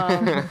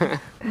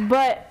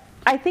 But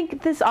I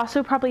think this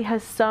also probably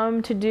has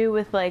some to do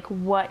with like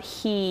what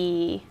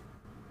he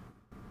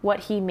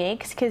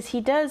makes, because he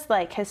does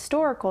like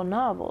historical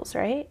novels,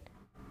 right?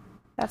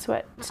 That's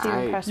what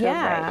Stephen Pressfield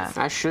writes.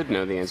 I should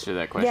know the answer to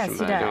that question, yes,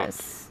 but he I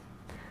does.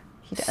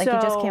 Like he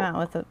just came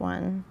out with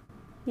one.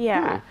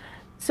 Yeah.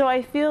 So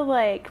I feel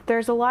like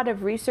there's a lot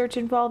of research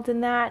involved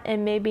in that,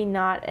 and maybe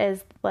not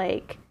as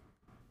like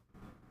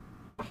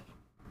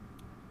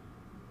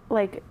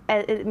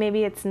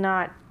maybe it's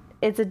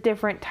a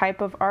different type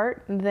of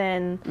art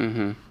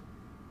than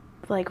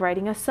like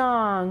writing a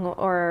song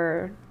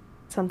or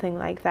something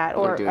like that,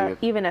 or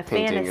even a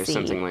fantasy or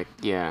something like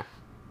yeah.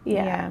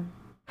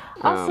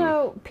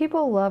 Also,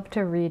 people love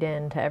to read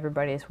into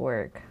everybody's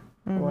work,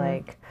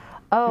 like,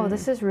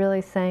 this is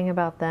really saying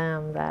about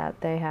them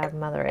that they have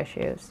mother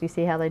issues. You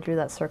see how they drew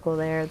that circle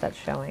there? That's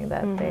showing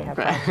that they have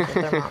problems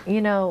with their mom.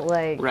 You know,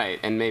 like... Right,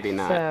 and maybe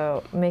not.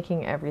 So,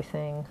 making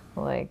everything,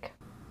 like,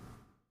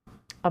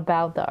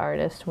 about the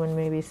artist when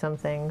maybe some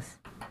things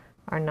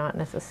are not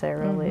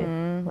necessarily,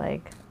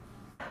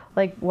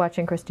 like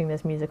watching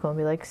Christina's musical and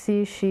be like,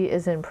 see, she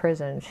is in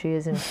prison. She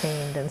is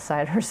enchained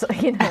inside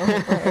herself, you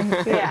know?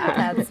 Like,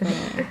 yeah, that's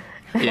me.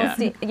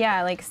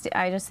 Yeah. Well,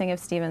 I just think of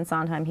Stephen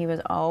Sondheim. He was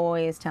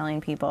always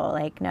telling people,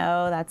 like,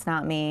 no, that's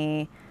not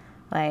me.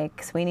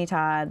 Like, Sweeney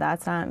Todd,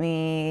 that's not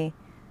me.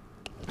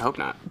 I hope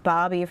not.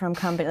 Bobby from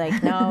Company,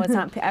 like, no, it's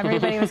not.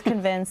 Everybody was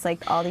convinced,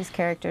 like, all these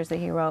characters that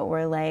he wrote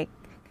were, like,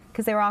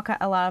 because they were all,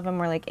 a lot of them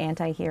were, like,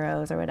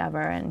 anti-heroes or whatever.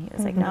 And he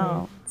was like,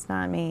 no, it's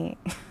not me.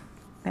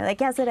 They're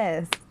like, yes, it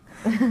is.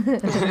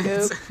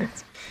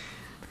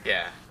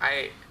 Yeah,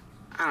 I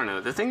don't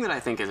know. The thing that I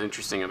think is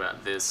interesting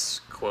about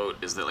this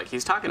quote is that, like,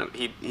 he's talking.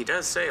 He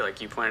does say, like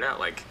you pointed out,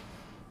 like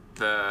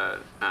the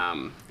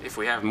if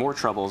we have more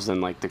troubles, then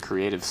like the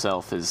creative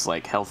self is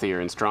like healthier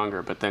and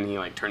stronger. But then he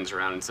like turns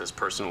around and says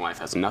personal life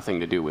has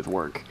nothing to do with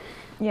work.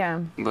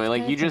 Yeah. But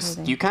like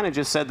you kind of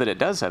just said that it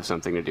does have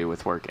something to do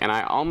with work, and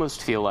I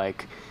almost feel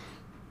like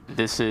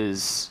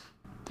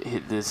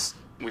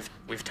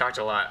we've talked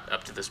a lot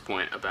up to this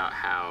point about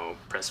how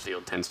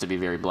Pressfield tends to be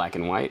very black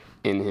and white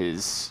in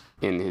his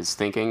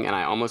thinking, and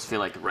I almost feel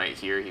like right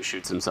here he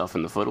shoots himself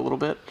in the foot a little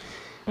bit,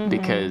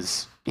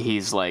 because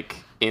he's like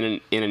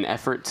in an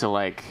effort to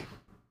like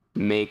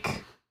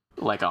make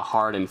like a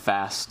hard and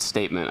fast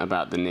statement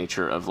about the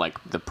nature of like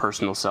the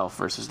personal self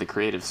versus the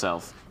creative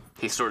self.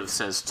 He sort of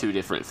says two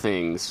different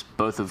things,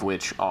 both of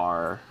which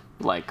are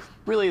like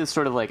really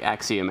sort of like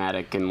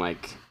axiomatic, and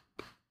like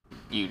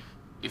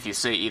if you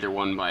say either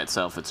one by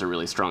itself, it's a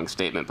really strong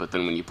statement, but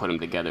then when you put them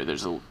together,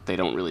 they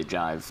don't really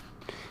jive.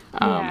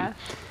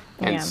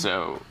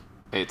 So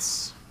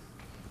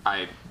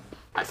I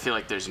feel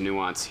like there's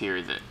nuance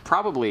here that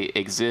probably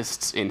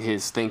exists in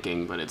his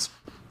thinking, but it's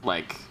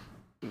like,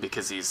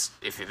 because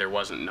if there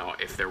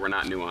were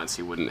not nuance,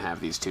 he wouldn't have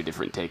these two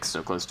different takes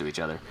so close to each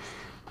other.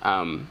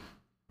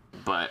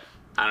 But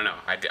I don't know.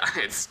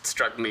 It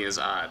struck me as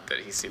odd that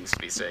he seems to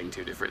be saying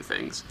two different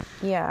things.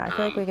 Yeah, I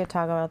feel like we could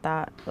talk about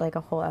that like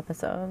a whole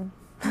episode.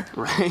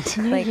 Right.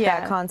 Like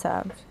that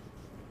concept.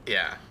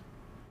 Yeah.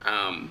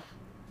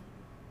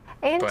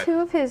 And two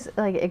of his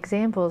like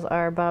examples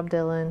are Bob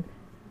Dylan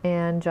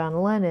and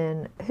John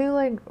Lennon, who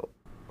like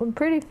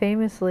pretty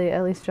famously,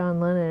 at least John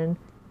Lennon,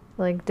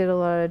 like did a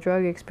lot of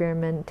drug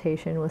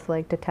experimentation with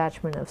like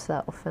detachment of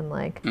self and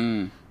like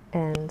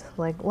and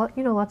like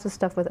lots of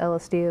stuff with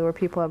LSD where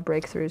people have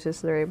breakthroughs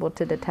as they're able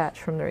to detach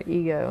from their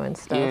ego and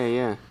stuff.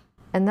 Yeah.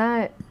 And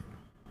that,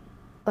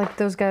 like,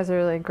 those guys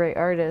are like great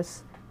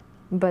artists,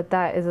 but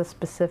that is a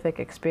specific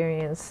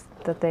experience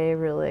that they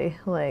really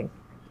like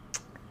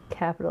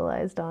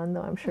capitalized on,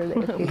 though I'm sure they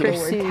hate the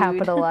word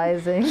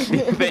capitalizing.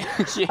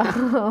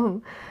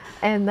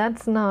 And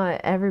that's not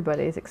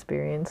everybody's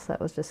experience. That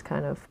was just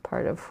kind of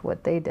part of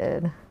what they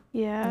did.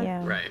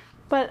 Yeah. Right.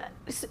 But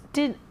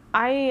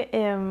I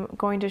am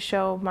going to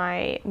show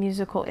my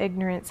musical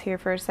ignorance here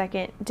for a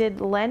second. Did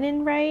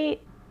Lennon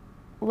write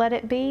Let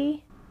It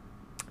Be?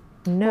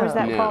 No. Or was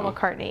that Paul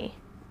McCartney?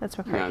 That's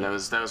McCartney. No,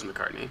 that was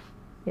McCartney.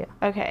 Yeah.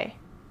 Okay.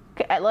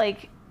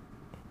 Like,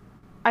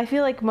 I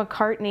feel like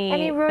McCartney...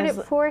 And he wrote it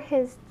for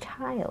his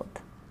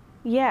child.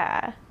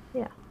 Yeah.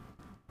 Yeah.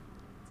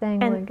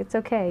 Saying, like, it's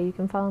okay, you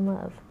can fall in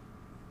love.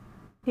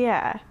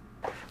 Yeah.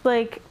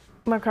 Like,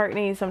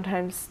 McCartney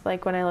sometimes,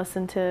 like, when I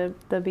listen to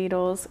the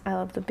Beatles, I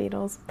love the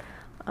Beatles.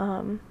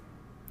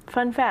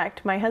 Fun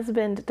fact, my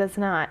husband does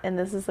not, and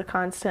this is a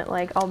constant,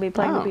 like, I'll be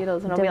playing the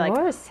Beatles, and I'll be like...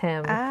 Divorce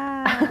him.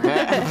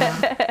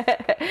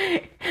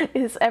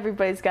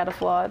 Everybody's got a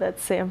flaw.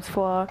 That's Sam's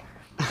flaw.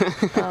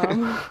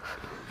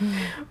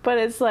 But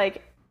it's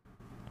like,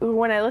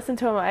 when I listen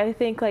to him, I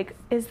think, like,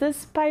 is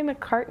this by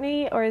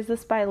McCartney or is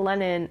this by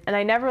Lennon? And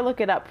I never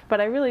look it up, but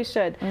I really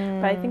should.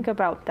 But I think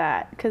about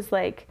that, because,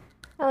 like...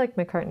 I like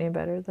McCartney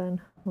better than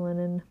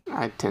Lennon.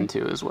 I tend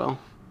to as well.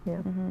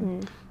 Yeah.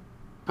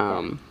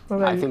 What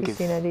about you,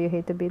 Christina? Do you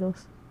hate the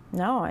Beatles?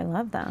 No, I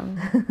love them.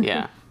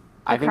 Yeah.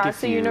 I think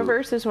Across the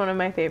Universe is one of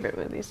my favorite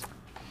movies.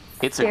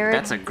 That's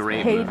a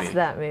great movie. Hates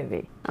that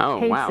movie.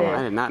 Oh, wow.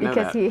 I did not know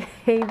that. Because he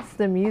hates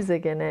the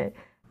music in it.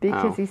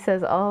 Because he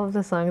says all of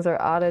the songs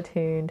are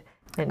auto-tuned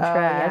and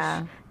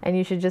trash. And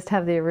you should just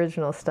have the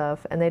original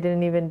stuff. And they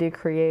didn't even do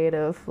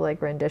creative,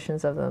 like,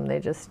 renditions of them. They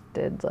just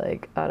did,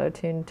 like,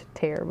 auto-tuned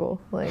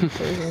terrible, like,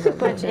 versions of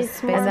them.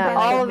 And that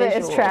all of it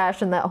is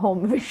trash, and that whole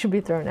movie should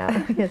be thrown out.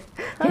 He has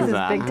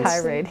this big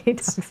tirade he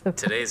talks about.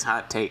 Today's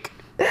hot take.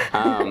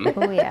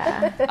 Oh,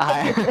 yeah.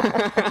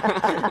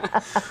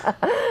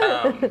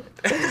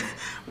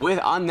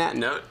 On that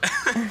note,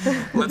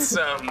 let's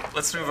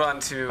move on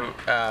to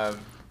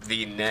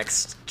the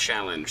next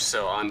challenge.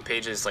 So on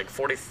pages like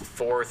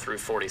 44 through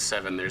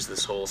 47, there's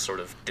this whole sort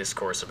of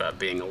discourse about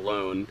being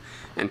alone,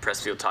 and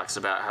Pressfield talks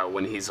about how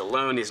when he's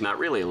alone, he's not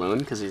really alone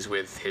because he's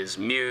with his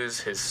muse,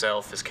 his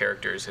self, his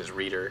characters, his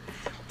reader.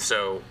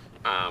 So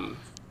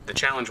the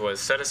challenge was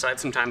set aside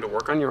some time to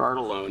work on your art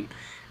alone,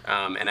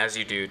 and as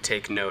you do,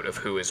 take note of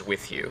who is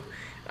with you,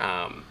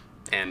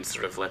 and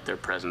sort of let their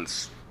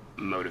presence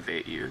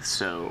motivate you.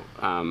 So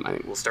I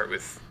think we'll start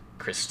with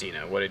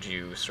Christina. What did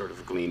you sort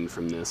of glean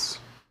from this?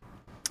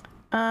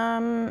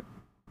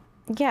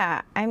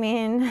 Yeah, I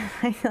mean,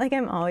 I feel like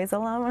I'm always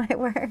alone when I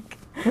work.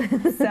 So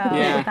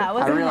that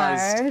wasn't I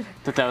realized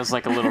hard. that was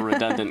like a little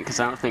redundant because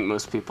I don't think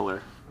most people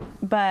are.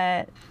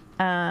 But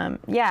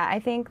yeah, I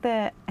think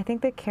the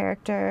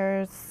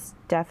characters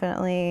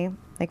definitely,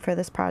 like, for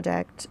this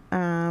project,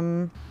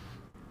 and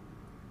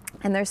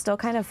they're still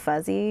kind of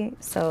fuzzy,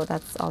 so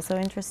that's also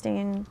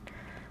interesting.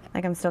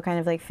 Like, I'm still kind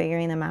of like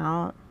figuring them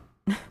out.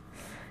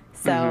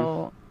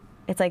 So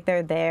it's like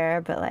they're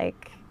there, but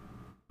like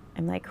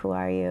I'm like, who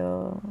are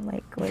you?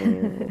 Like, who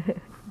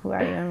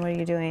are you and what are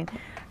you doing?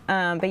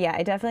 But yeah,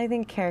 I definitely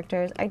think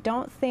characters. I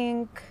don't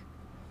think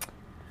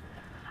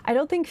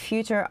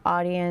future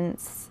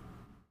audience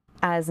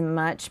as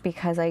much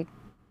because I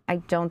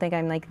don't think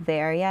I'm like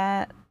there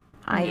yet.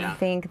 I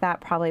think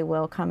that probably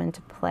will come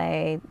into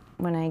play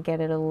when I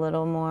get it a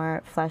little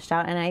more fleshed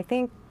out. And I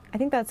think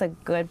that's a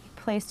good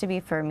place to be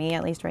for me,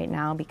 at least right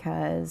now,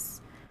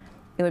 because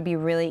it would be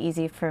really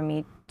easy for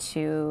me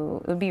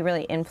it would be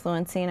really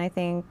influencing, I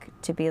think,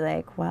 to be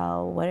like,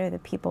 well, what are the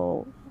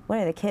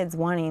kids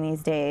wanting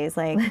these days?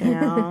 Like, you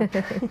know?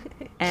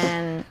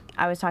 And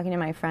I was talking to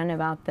my friend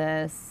about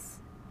this.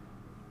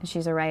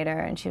 She's a writer,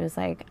 and she was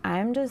like,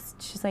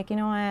 she's like, you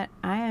know what?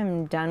 I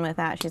am done with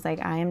that. She's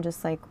like, I am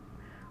just like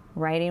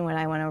writing what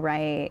I want to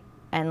write.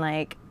 And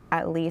like,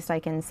 at least I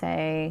can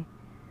say,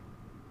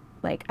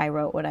 like, I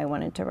wrote what I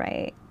wanted to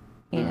write,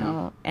 you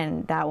know?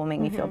 And that will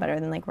make me feel better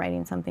than like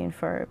writing something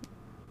for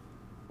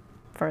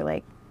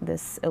like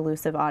this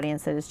elusive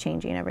audience that is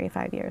changing every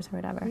 5 years or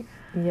whatever.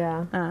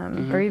 Yeah.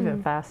 Or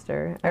even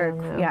faster. I don't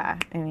know. Yeah,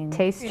 I mean,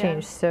 Tastes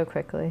change so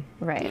quickly.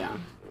 right. Yeah.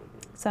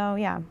 So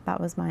yeah,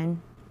 that was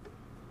mine.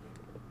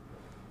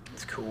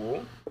 It's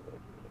cool.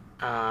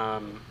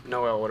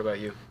 Noelle, what about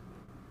you?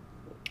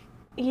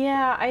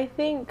 Yeah, I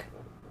think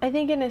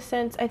in a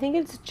sense, I think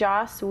it's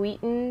Joss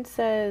Whedon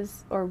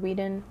says, or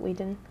Whedon,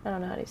 I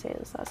don't know how to say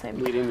this last name.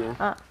 Whedon,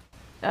 yeah.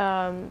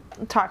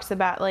 Talks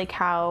about like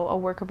how a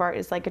work of art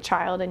is like a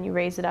child and you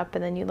raise it up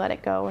and then you let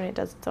it go and it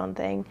does its own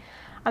thing.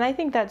 And I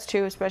think that's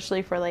true,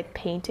 especially for like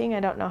painting. I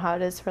don't know how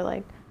it is for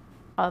like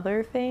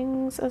other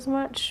things as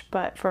much,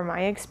 but for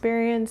my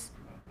experience,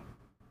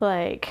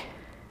 like,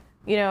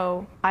 you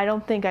know, I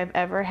don't think I've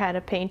ever had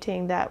a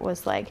painting that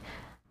was like,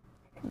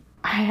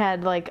 I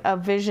had like a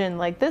vision,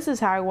 like this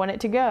is how I want it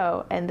to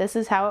go and this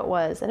is how it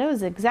was, and it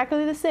was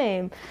exactly the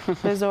same.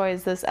 There's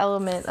always this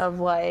element of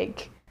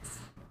like,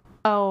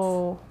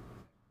 oh,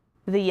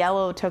 the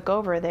yellow took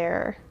over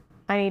there,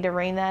 I need to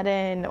rein that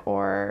in,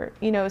 or,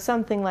 you know,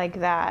 something like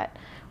that,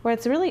 where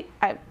it's really,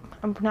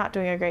 I'm not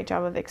doing a great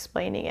job of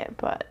explaining it,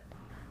 but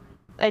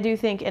I do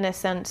think in a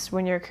sense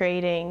when you're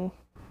creating,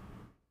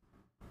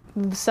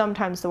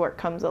 sometimes the work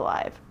comes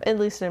alive, at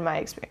least in my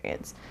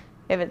experience.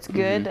 If it's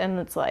good and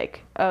it's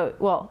like, oh,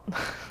 well,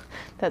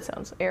 that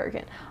sounds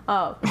arrogant.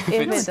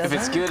 If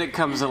it's good, it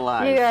comes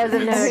alive. You guys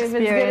have never If it's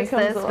good, it experienced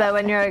comes this, alive. but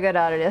when you're a good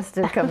artist,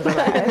 it comes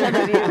alive.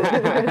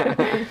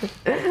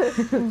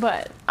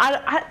 But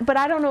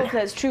I don't know if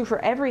that's true for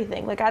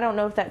everything. Like, I don't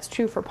know if that's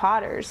true for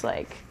potters.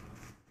 Like,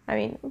 I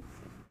mean,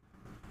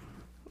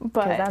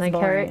 but that's like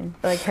boring.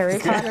 Harry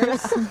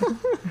Potter's.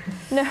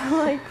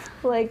 no,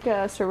 like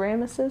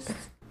ceramicists.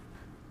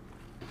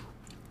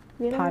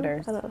 You know?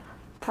 Potters. I don't know.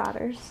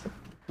 Potters.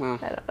 Well,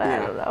 I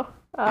yeah. don't know.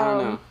 I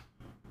don't know.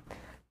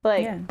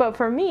 Like, Yeah. but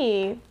for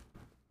me,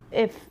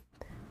 if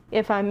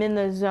I'm in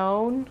the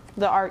zone,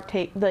 the art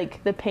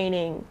like the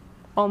painting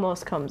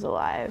almost comes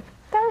alive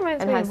That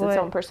reminds and me has of its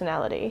what own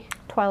personality.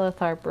 Twyla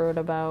Tharp wrote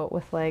about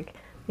with like,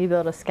 you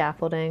build a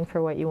scaffolding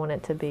for what you want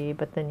it to be,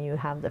 but then you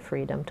have the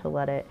freedom to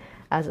let it,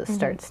 as it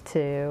starts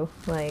to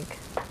like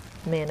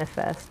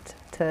manifest,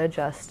 to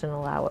adjust and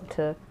allow it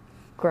to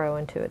grow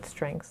into its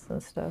strengths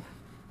and stuff.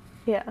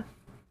 Yeah.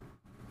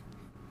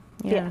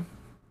 Yeah.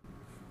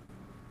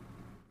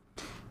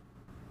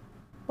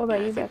 What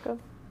about you, Becca?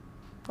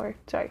 Or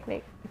sorry,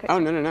 Nate. Okay. Oh,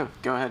 no.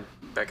 Go ahead.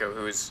 Becca,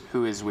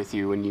 who is with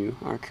you when you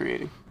are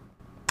creating?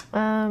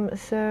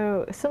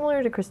 So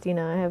similar to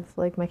Christina, I have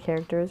like my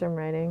characters I'm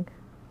writing,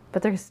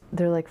 but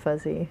they're like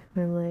fuzzy.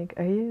 I'm like,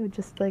 are you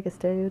just like a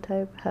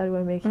stereotype? How do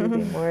I make you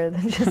be more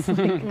than just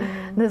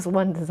like this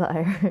one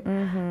desire?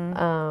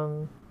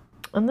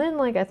 And then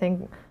like I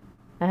think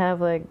I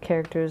have like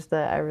characters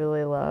that I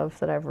really love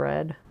that I've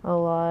read a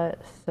lot.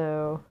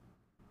 So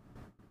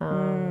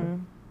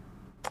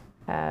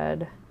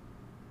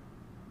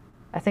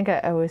I think I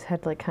always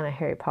had like kind of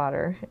Harry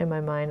Potter in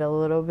my mind a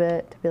little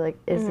bit to be like,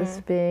 is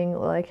this being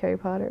like Harry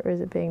Potter or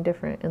is it being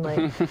different? And like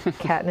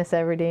Katniss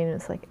Everdeen,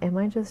 it's like, am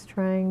I just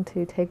trying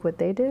to take what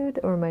they did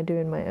or am I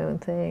doing my own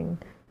thing?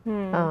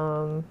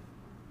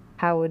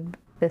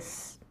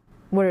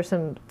 What are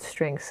some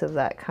strengths of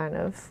that kind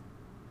of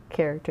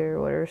character?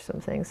 What are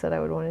some things that I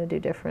would want to do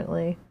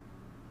differently?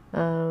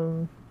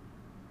 Of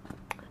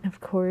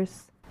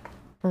course,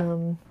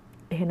 Anna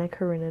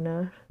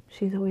Karenina,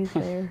 she's always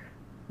there.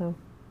 So.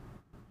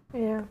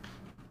 Yeah.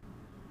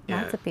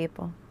 Lots of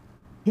people.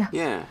 Yeah.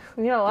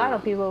 You got a lot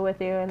of people with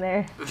you in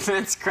there.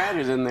 It's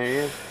crowded in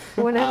there, yeah.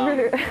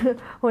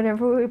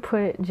 Whenever we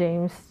put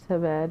James to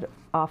bed,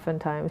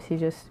 oftentimes he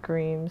just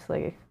screams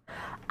like,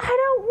 I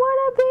don't want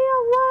to be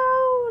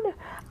alone.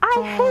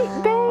 I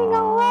hate being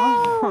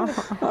alone.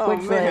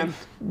 Which man.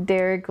 like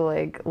Derek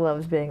like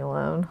loves being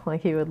alone.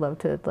 Like he would love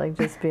to like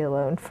just be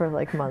alone for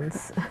like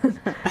months.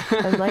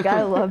 And like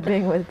I love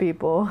being with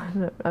people.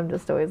 I'm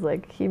just always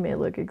like, he may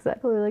look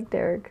exactly like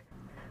Derek,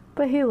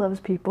 but he loves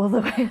people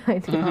the way I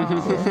do.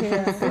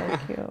 Yeah, so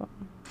cute.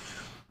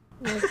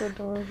 That's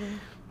adorable.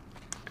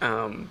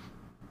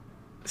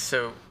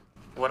 So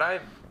what I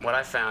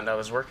found, I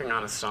was working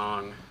on a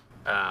song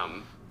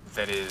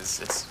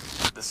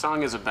the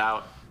song is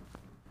about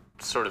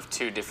sort of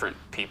two different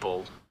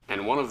people,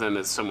 and one of them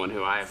is someone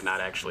who I have not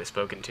actually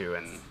spoken to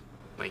in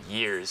like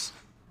years,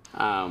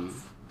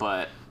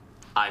 but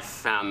I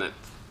found that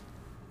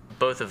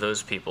both of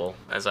those people,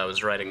 as I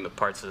was writing the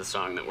parts of the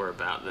song that were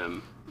about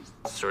them,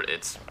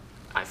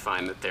 I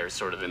find that they're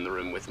sort of in the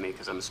room with me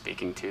because I'm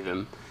speaking to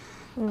them.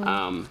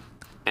 And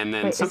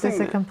then Wait, something is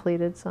this a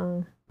completed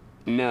song?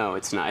 No,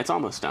 it's not. It's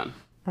almost done.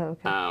 Oh,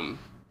 okay.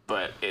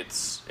 But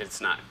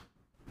it's not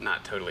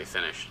totally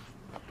finished.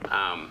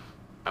 I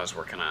was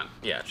working on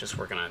just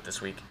working on it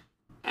this week,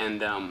 and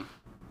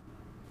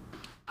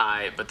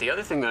but the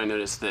other thing that I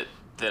noticed that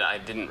I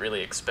didn't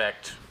really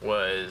expect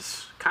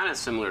was kind of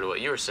similar to what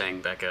you were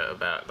saying, Becca,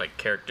 about like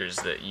characters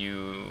that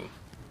you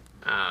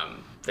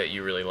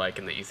really like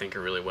and that you think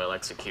are really well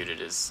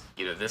executed. Is,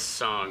 you know, this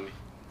song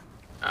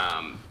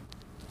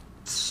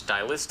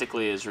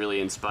stylistically is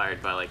really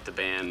inspired by like the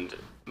band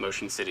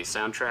Motion City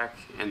Soundtrack,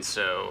 and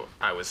so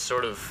I was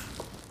sort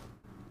of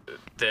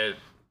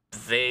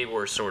they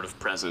were sort of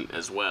present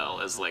as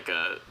well as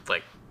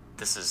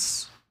this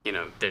is, you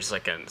know, there's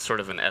like a sort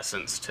of an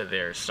essence to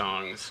their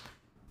songs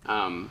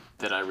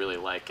that I really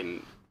like,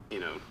 and, you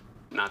know,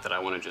 not that I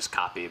want to just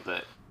copy,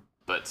 but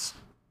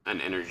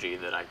an energy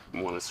that I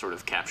want to sort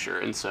of capture,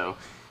 and so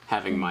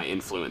having my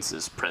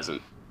influences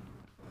present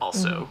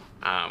also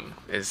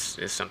is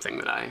something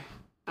that I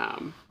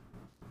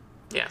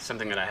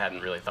something that I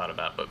hadn't really thought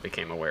about but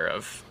became aware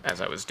of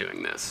as I was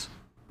doing this.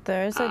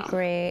 There's a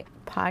great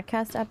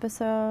podcast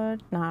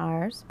episode, not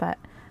ours, but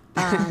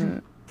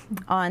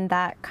on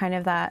that kind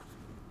of that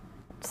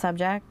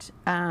subject.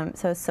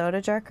 So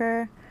Soda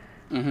Jerker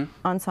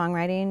on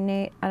songwriting,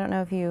 Nate. I don't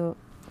know if you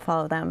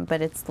follow them,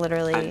 but it's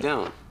literally I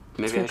don't.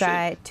 Maybe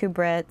two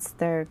Brits.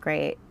 They're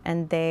great,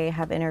 and they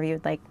have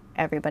interviewed like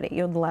everybody.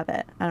 You'd love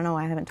it. I don't know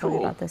why I haven't told you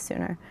about this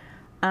sooner.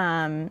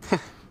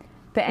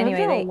 But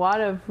anyway, a lot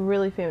of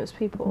really famous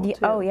people. Yeah,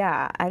 oh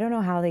yeah, I don't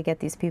know how they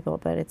get these people,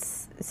 but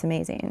it's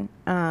amazing.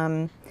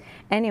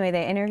 Anyway,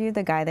 they interviewed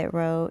the guy that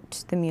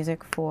wrote the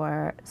music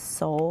for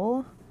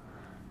Soul,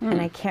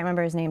 and I can't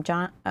remember his name.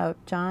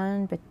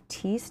 John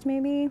Batiste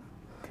maybe.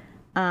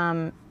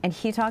 And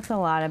he talks a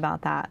lot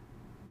about that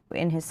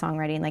in his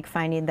songwriting, like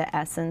finding the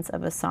essence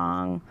of a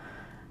song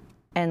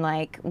and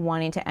like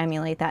wanting to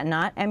emulate that,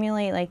 not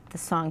emulate like the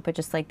song, but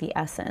just like the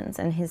essence.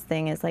 And his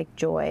thing is like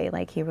joy.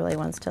 Like he really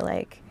wants to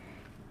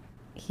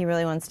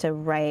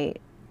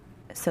write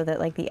so that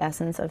like the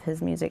essence of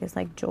his music is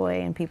like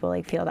joy and people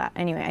like feel that.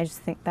 Anyway, I just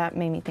think that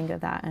made me think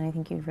of that, and I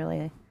think you'd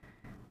really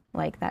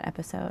like that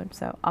episode,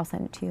 so I'll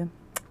send it to you.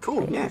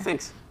 Cool. Yeah,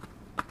 thanks.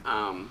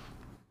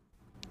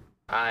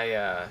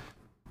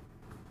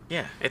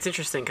 It's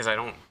interesting because I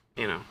don't,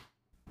 you know,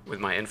 with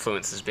my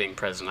influences being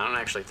present, I don't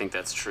actually think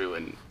that's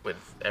true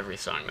with every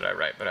song that I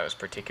write, but I was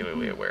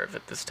particularly aware of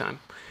it this time.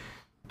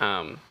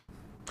 I'm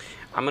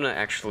gonna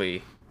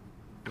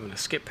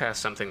skip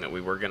past something that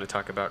we were going to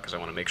talk about because I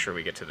want to make sure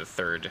we get to the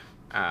third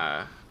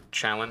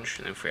challenge,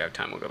 and if we have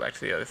time, we'll go back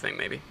to the other thing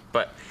maybe.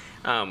 But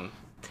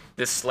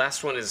this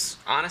last one is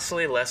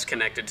honestly less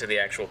connected to the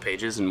actual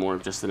pages and more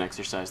of just an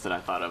exercise that I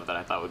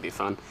thought would be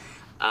fun.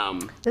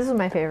 This is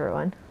my favorite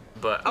one.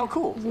 But, oh,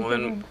 cool. Well,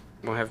 then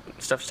we'll have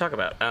stuff to talk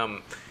about.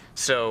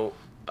 So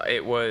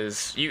it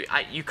was,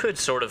 you could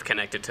sort of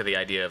connect it to the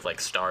idea of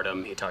like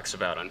stardom he talks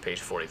about on page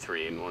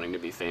 43 and wanting to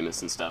be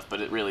famous and stuff,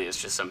 but it really is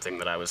just something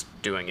that I was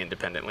doing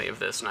independently of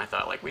this, and I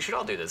thought like we should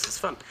all do this, it's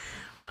fun.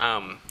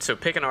 So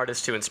pick an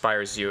artist who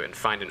inspires you and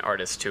find an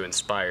artist who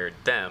inspired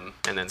them,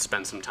 and then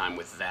spend some time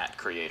with that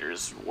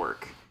creator's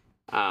work.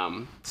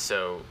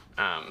 Becca,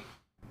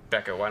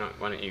 why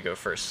don't you go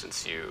first,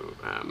 since you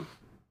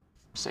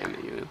saying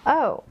that you...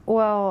 Oh,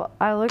 well,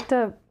 I looked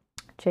up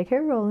J.K.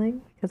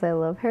 Rowling because I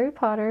love Harry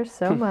Potter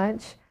so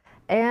much,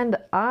 and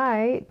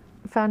I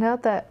found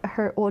out that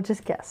well,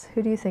 just guess.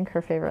 Who do you think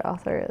her favorite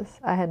author is?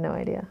 I had no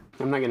idea.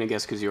 I'm not going to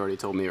guess because you already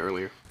told me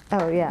earlier.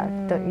 Oh, yeah.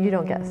 You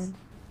don't guess.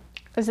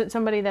 Is it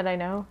somebody that I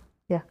know?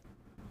 Yeah.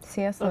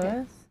 C.S.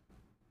 Okay.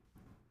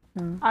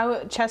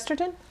 Lewis?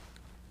 Chesterton?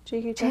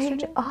 J.K. Chesterton?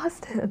 Jane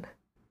Austen.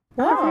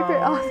 Her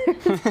favorite author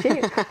is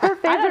Jane. Her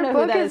favorite I don't know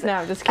book who that is is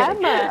now. I'm just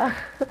kidding. Emma.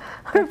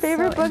 Her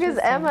favorite so book is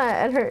Emma,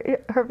 and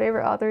her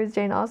favorite author is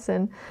Jane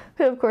Austen,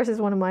 who of course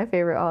is one of my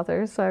favorite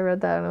authors. So I read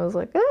that and I was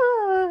like,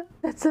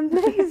 that's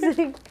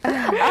amazing.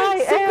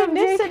 I am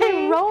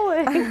J.K.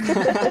 Rowling.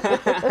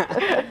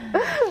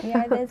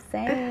 Yeah, the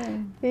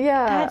same.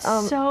 Yeah. That's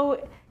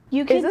so...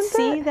 You can isn't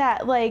see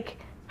that like,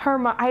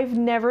 I've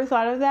never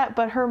thought of that,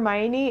 but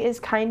Hermione is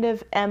kind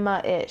of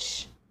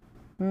Emma-ish.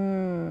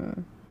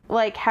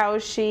 Like how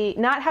she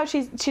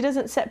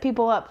doesn't set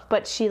people up,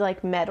 but she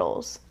like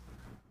meddles.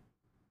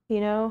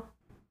 You know?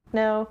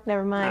 No,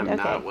 never mind. I'm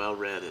okay. not well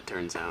read, it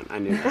turns out. I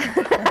knew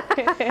that.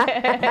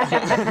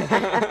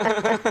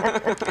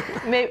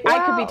 Maybe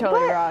I could be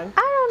totally wrong.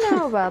 I don't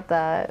know about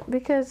that,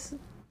 because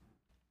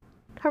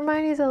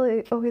Hermione's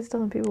always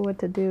telling people what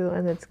to do,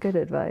 and it's good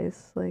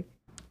advice. Like,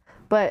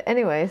 but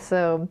anyway,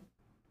 so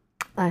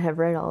I have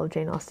read all of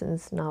Jane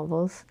Austen's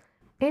novels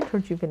and her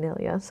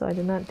juvenilia, so I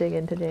did not dig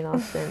into Jane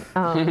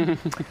Austen.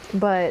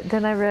 But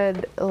then I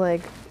read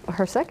like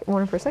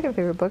one of her second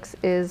favorite books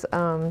is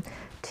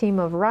Team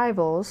of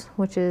Rivals,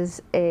 which is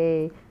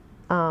a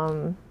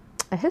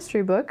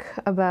history book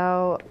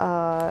about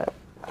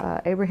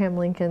Abraham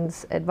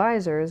Lincoln's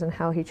advisors and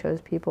how he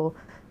chose people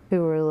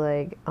who were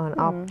like on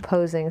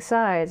opposing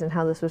sides, and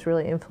how this was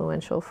really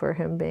influential for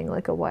him being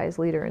like a wise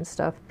leader and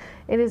stuff.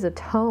 It is a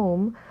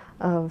tome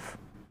of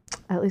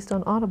at least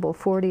on Audible,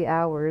 40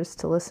 hours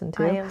to listen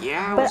to. I am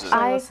Yeah, But still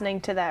I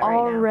listening to that right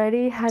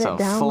already had it's it a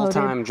downloaded.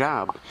 full-time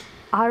job.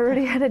 I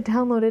already had it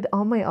downloaded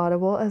on my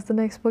Audible as the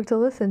next book to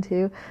listen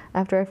to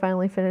after I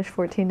finally finished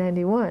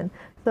 1491.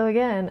 So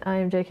again, I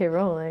am J.K.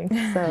 Rowling,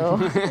 so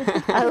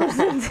I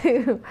listened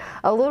to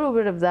a little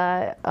bit of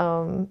that.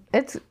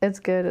 It's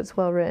good, it's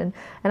well written.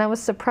 And I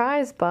was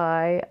surprised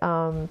by,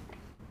 on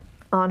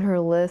her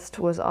list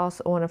was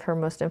also one of her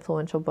most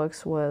influential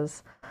books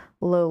was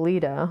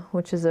Lolita,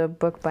 which is a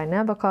book by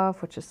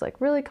Nabokov, which is like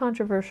really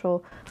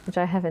controversial, which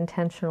I have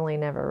intentionally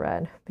never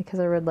read because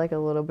I read like a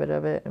little bit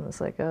of it and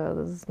was like, oh,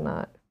 this is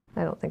not,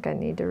 I don't think I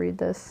need to read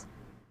this.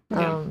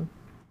 Yeah.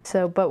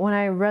 But when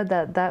I read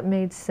that, that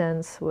made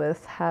sense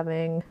with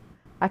having,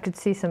 I could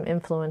see some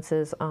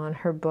influences on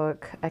her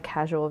book, A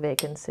Casual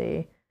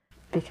Vacancy,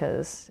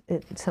 because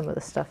some of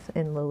the stuff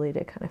in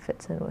Lolita kind of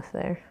fits in with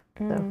there.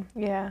 So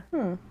Yeah.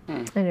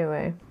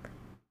 anyway,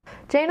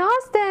 Jane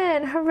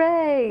Austen,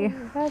 hooray!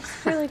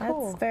 That's really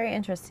cool. That's very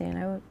interesting.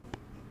 I would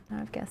not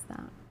have guessed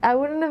that. I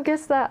wouldn't have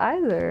guessed that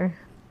either.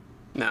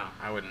 No,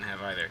 I wouldn't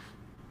have either.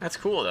 That's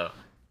cool though.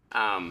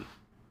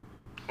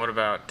 What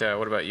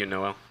about you,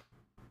 Noelle?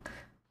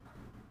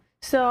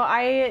 So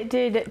I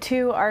did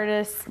 2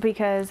 artists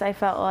because I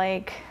felt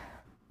like,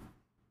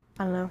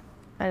 I don't know,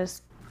 I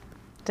just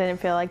didn't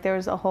feel like there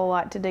was a whole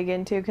lot to dig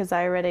into because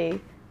I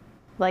already,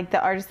 like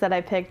the artists that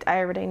I picked, I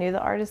already knew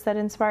the artists that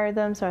inspired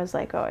them. So I was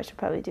like, oh, I should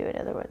probably do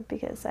another one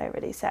because I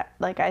already sat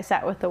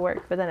with the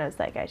work, but then I was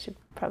like, I should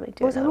probably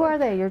do another Who one. are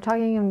they? You're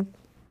talking in,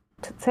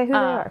 say who they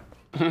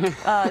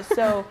are.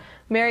 So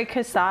Mary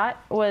Cassatt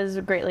was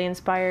greatly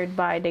inspired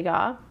by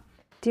Degas.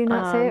 Do you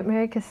not say it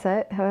Mary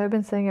Cassette? Have I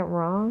been saying it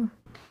wrong?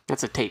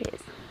 That's a tape.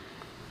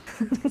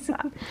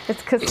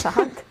 It's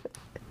Cassette.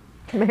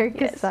 Mary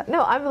Cassette.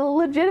 No, I'm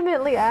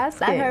legitimately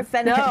asking.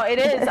 No, it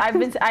is.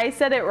 I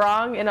said it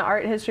wrong in an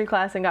art history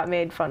class and got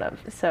made fun of.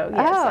 So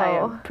yes, I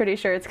am pretty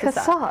sure it's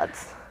Cassatt.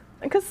 Cassette.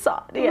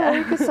 Cassatt, yeah.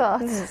 Mary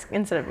Cassette.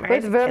 Instead of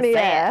Mary With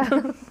Vermeer.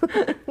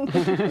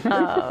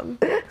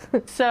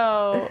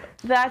 So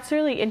that's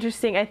really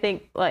interesting. I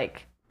think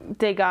like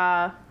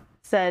Degas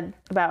said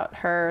about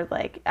her,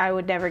 like, I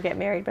would never get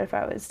married, but if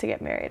I was to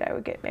get married, I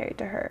would get married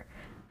to her.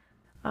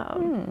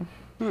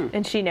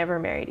 And she never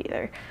married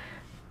either.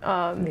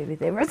 Maybe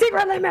they were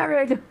secretly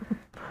married.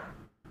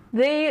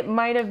 They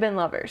might have been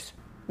lovers,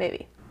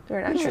 maybe.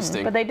 We're not Interesting.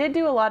 sure. But they did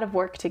do a lot of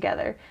work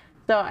together.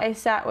 So I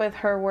sat with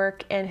her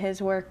work and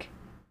his work,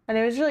 and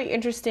it was really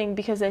interesting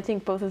because I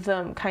think both of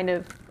them kind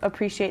of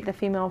appreciate the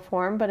female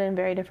form, but in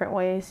very different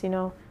ways, you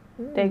know.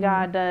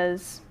 Degas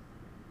does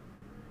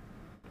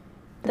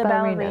the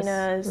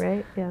ballerinas,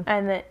 right?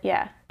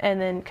 Yeah.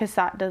 And then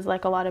Cassatt does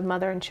like a lot of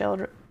mother and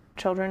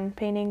children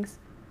paintings.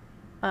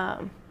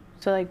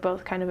 So like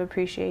both kind of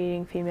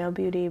appreciating female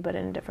beauty, but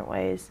in different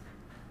ways,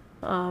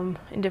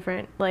 in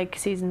different like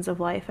seasons of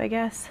life, I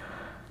guess.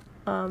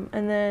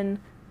 And then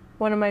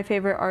one of my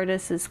favorite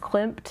artists is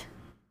Klimt.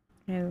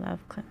 I love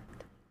Klimt.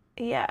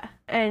 Yeah,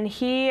 and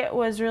he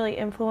was really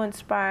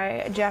influenced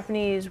by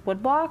Japanese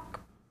woodblock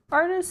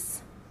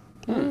artists.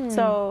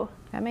 So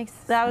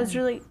that was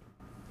really,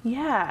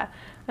 yeah.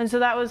 And so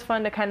that was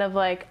fun to kind of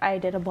like, I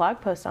did a blog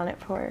post on it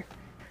for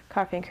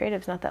Coffee and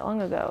Creatives not that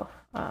long ago.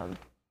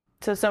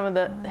 So some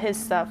of his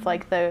stuff,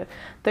 like the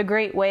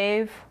Great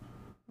Wave,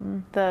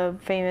 the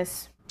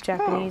famous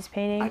Japanese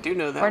painting. I do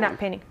know that Or not one.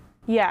 painting.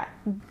 Yeah,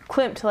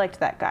 Klimt liked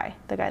that guy,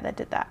 the guy that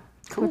did that.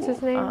 Cool. What's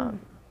his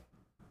name?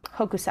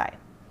 Hokusai.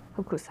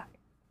 Hokusai.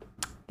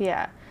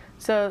 Yeah.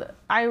 So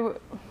I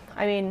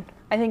mean,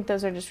 I think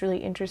those are just really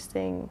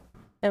interesting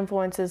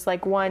influences.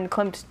 Like one,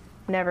 Klimt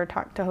never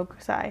talked to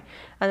Hokusai,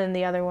 and then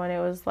the other one, it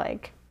was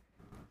like,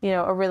 you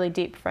know, a really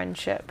deep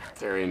friendship.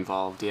 Very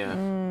involved, yeah.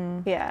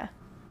 Yeah.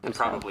 And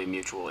probably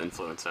mutual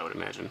influence, I would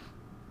imagine.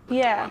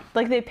 Yeah.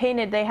 Like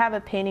they have a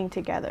painting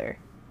together.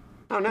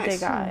 Oh, nice.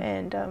 Degas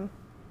and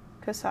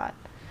Cassatt.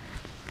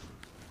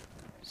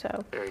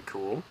 So Very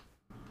cool.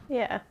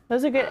 yeah, it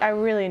was a good. I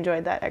really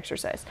enjoyed that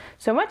exercise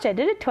so much I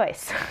did it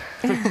twice.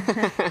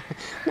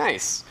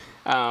 Nice.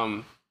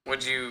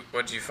 What'd you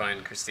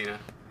find, Christina?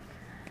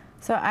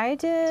 So I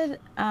did,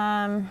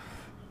 I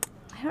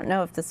don't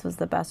know if this was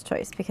the best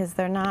choice because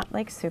they're not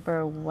like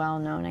super well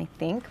known, I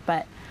think,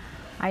 but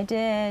I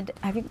did,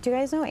 do you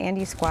guys know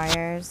Andy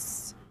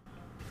Squires?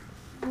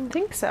 I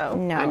think so.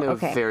 No, I know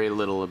okay. very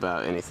little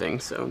about anything,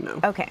 so no.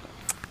 Okay.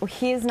 Well,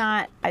 he's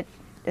not,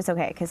 it's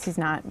okay because he's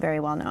not very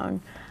well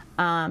known.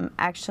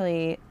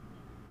 Actually,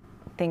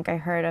 I think I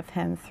heard of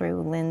him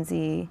through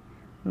Lindsay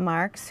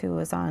Marks, who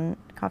was on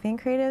Coffee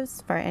and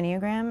Creatives for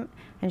Enneagram,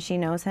 and she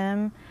knows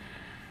him.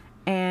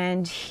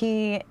 And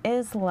he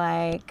is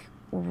like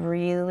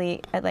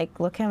really, like,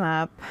 look him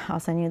up. I'll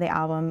send you the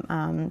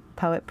album,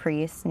 Poet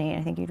Priest. Nate,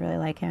 I think you'd really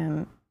like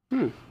him.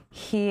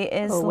 He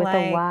is with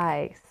like... a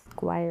Y.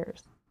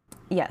 Squires.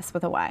 Yes,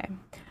 with a Y.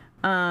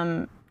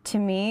 To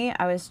me,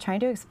 I was trying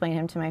to explain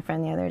him to my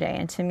friend the other day,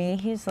 and to me,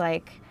 he's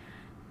like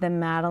the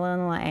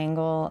Madeleine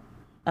L'Engle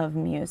of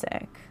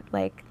music.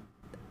 Like,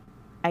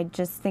 I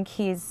just think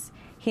he's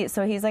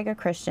like a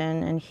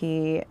Christian, and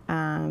he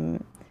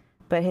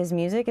but his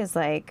music is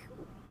like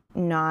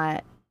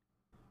not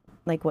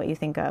like what you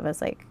think of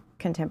as like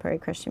contemporary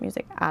Christian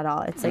music at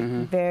all. It's like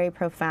very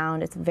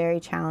profound. It's very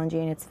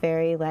challenging. It's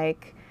very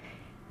like,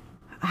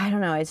 I don't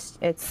know. It's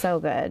so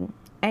good.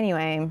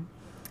 Anyway,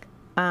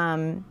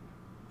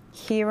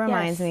 he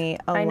reminds me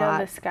a lot. I know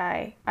this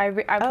guy. I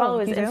follow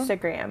his you do?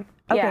 Instagram.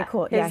 Okay, yeah,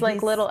 cool. His Yeah, like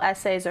he's little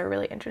essays are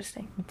really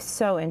interesting.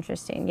 so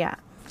interesting. Yeah.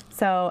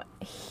 So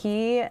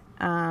he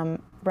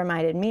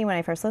reminded me when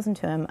I first listened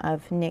to him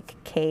of Nick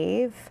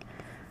Cave,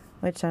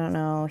 which I don't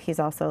know. He's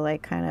also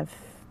like kind of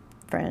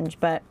fringe,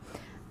 but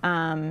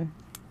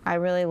I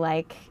really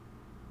like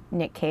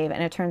Nick Cave,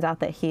 and it turns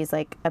out that he's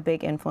like a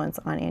big influence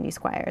on Andy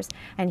Squires,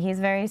 and he's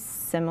very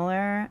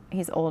similar.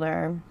 He's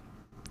older,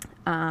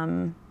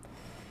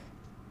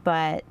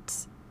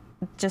 but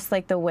just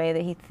like the way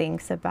that he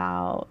thinks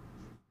about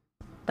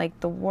like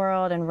the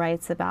world and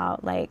writes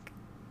about like,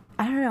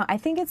 I don't know, I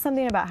think it's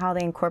something about how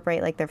they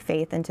incorporate like their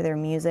faith into their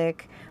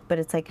music, but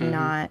it's like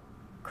not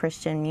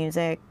Christian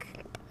music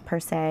per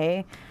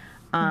se,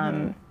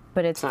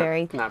 but it's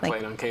very not like,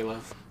 played on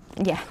K-Love.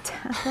 yeah,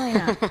 definitely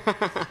not.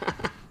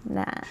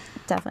 Nah,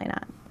 definitely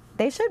not.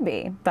 They should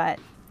be, but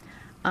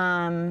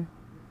yeah.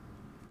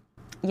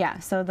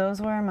 So those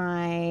were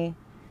my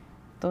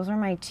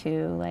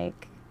two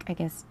like, I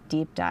guess,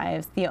 deep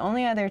dives. The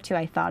only other two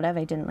I thought of,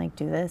 I didn't like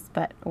do this,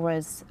 but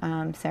was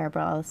Sarah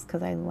Bareilles,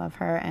 because I love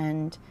her,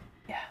 and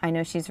I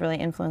know she's really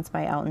influenced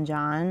by Elton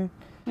John.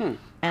 And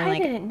I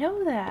didn't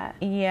know that.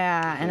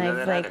 Yeah, and know I've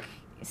that like,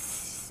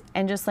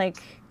 and just like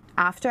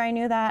after I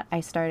knew that, I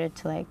started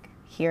to like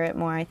hear it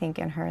more, I think,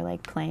 in her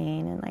like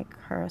playing and like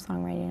her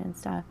songwriting and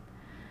stuff.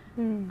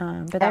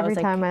 But that Every was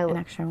like time an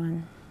extra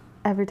one.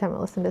 Every time I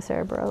listen to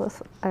Sarah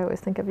Bareilles, I always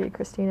think of you,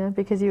 Christina,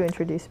 because you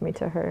introduced me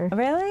to her.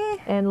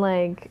 Really? And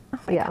like,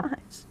 yeah.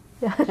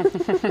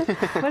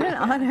 What an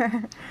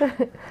honor.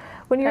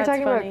 When you were That's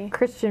talking funny. about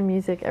Christian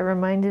music, it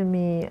reminded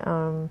me,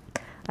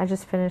 I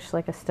just finished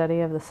like a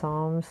study of the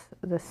Psalms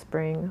this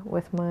spring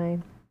with my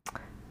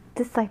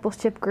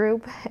discipleship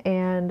group,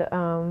 and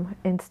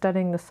in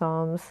studying the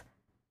Psalms,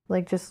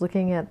 like just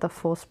looking at the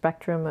full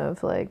spectrum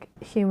of like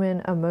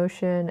human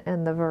emotion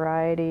and the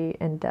variety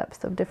and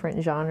depth of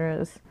different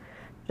genres,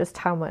 just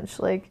how much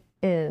like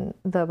in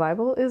the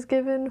Bible is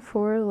given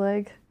for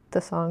like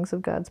the songs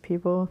of God's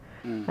people,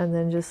 and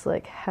then just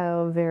like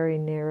how very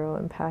narrow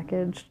and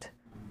packaged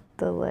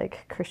the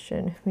like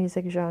Christian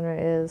music genre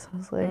is. I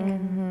was like,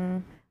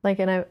 like,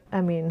 and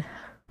I mean,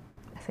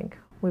 I think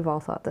we've all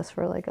thought this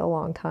for like a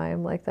long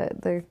time, like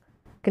that the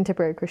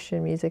contemporary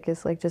Christian music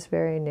is like just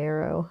very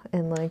narrow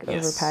and like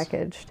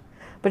overpackaged.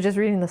 But just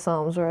reading the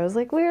Psalms, where I was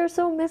like, we are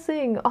so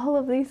missing all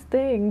of these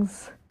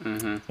things.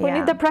 We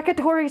need the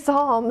precatory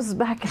Psalms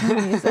back in the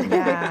music.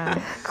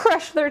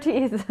 Crush their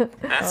teeth.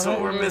 That's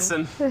what we're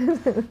missing.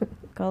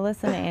 Go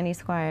listen to Andy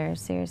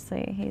Squires.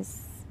 Seriously,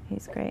 he's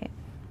great.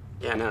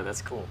 Yeah, no,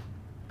 that's cool.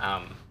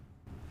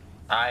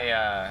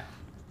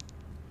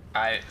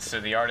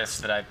 So the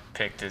artist that I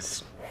picked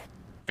is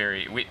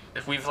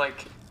we've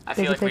like, I Did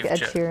feel you like pick we've Ed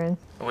Sheeran?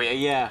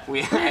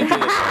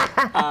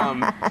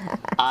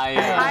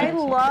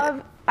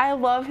 I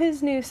love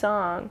his new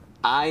song.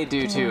 I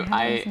do too.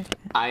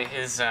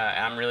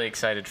 I'm really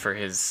excited for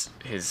his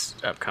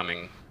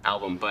upcoming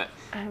album, but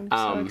I'm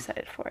so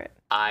excited for it.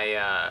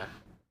 Ed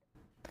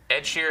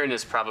Sheeran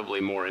is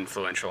probably more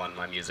influential on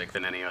my music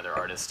than any other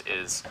artist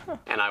is,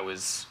 and I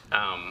was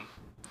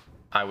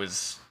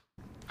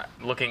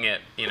looking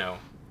at, you know,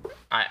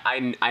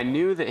 I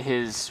knew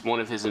that one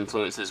of his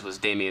influences was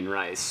Damien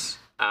Rice,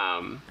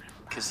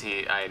 because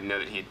I know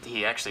that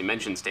he actually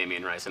mentions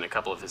Damien Rice in a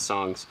couple of his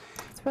songs.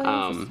 It's really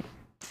interesting.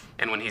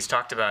 And when he's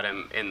talked about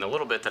him in the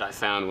little bit that I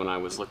found when I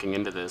was looking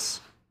into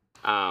this,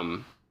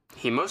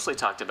 he mostly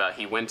talked about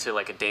he went to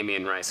like a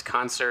Damien Rice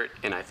concert,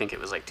 and I think it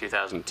was like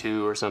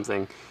 2002 or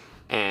something,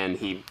 and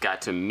he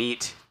got to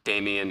meet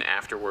Damien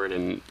afterward,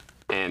 and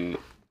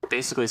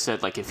basically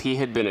said like, if he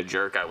had been a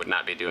jerk, I would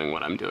not be doing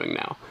what I'm doing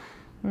now.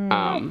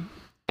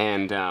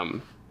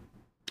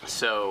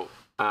 So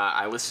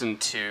I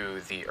listened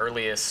to the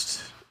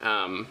earliest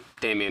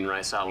Damien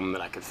Rice album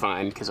that I could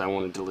find, because I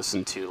wanted to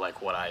listen to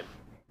like what I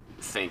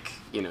think,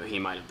 you know, he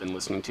might have been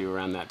listening to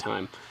around that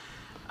time.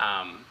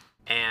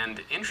 And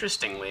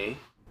interestingly,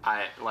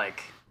 I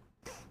like,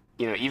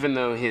 you know, even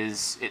though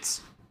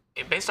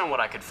based on what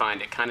I could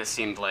find, it kind of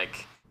seemed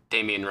like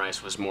Damien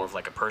Rice was more of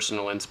like a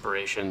personal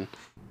inspiration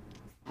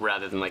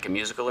rather than like a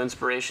musical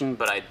inspiration,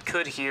 but I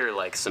could hear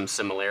like some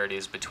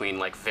similarities between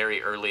like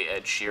very early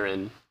Ed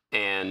Sheeran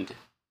and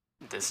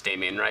this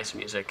Damien Rice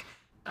music.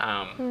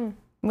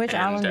 Which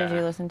album did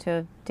you listen to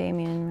of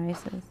Damien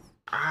Rice's?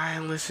 I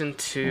listened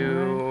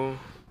to,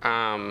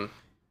 I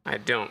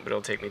don't, but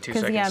it'll take me 2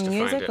 seconds to Because find it.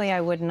 musically,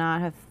 I would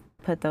not have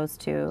put those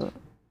two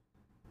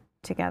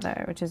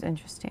together, which is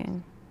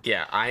interesting.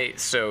 Yeah,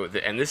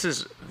 and this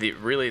is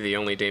really the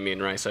only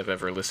Damien Rice I've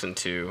ever listened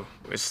to.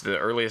 It's the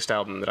earliest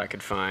album that I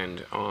could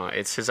find.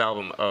 It's his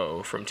album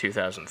O from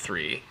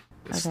 2003.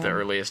 It's the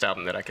earliest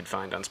album that I could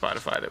find on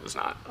Spotify that was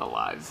not a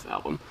live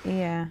album.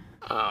 Yeah.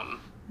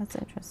 That's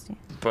interesting.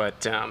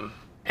 But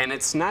And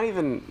it's not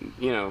even,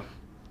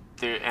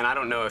 and I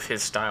don't know if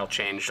his style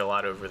changed a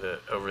lot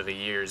over the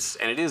years,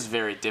 and it is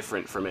very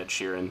different from Ed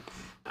Sheeran.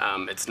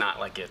 It's not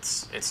like I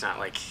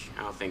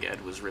don't think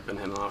Ed was ripping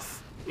him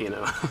off,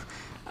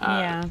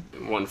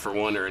 one for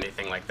one or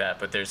anything like that.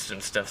 But there's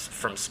some stuff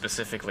from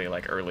specifically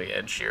like early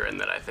Ed Sheeran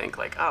that I think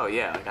like, oh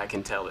yeah, like I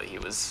can tell that he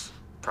was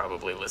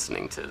probably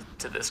listening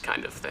to this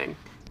kind of thing.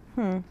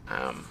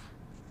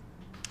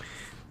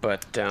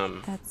 That's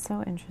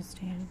so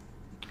interesting.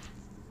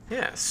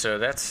 Yeah, so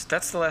that's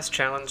the last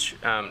challenge.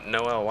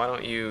 Noelle, why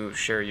don't you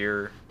share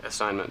your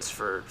assignments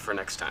for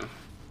next time?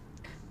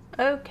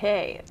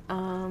 Okay.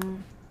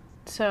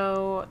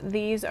 So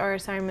these are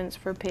assignments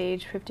for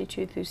page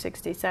 52 through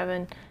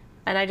 67,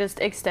 and I just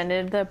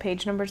extended the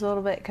page numbers a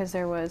little bit because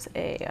there was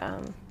a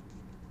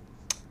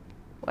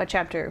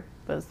chapter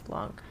was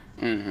long.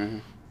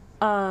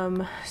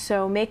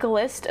 So make a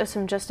list of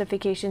some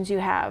justifications you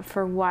have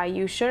for why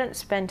you shouldn't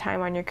spend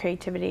time on your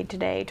creativity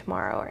today,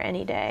 tomorrow, or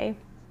any day.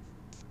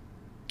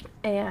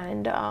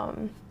 And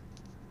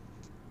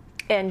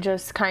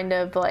just kind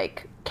of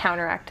like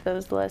counteract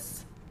the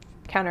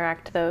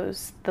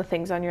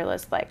things on your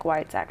list, like why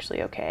it's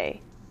actually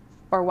okay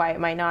or why it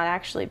might not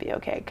actually be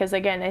okay. Because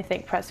again, I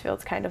think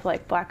Pressfield's kind of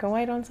like black and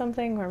white on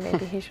something, or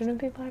maybe he shouldn't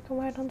be black and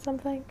white on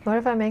something. What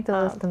if I make the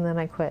list and then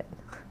I quit?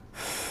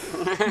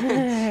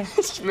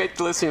 Just make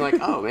the list and you're like,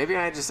 oh, maybe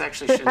I just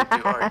actually shouldn't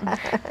do art.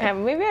 Yeah,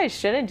 maybe I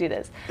shouldn't do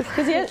this.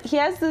 Because he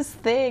has this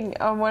thing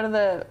on one of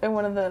the,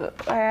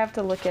 I have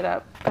to look it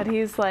up, but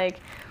he's like,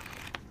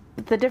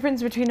 the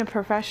difference between a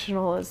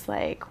professional is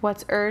like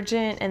what's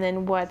urgent and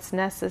then what's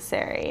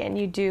necessary. And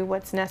you do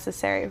what's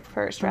necessary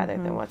first rather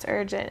than what's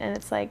urgent. And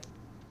it's like,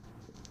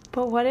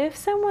 but what if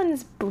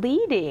someone's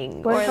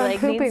bleeding or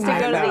like needs to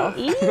go to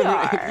the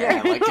ER?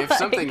 Yeah, like if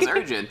something's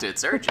urgent,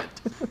 it's urgent.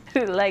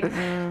 Like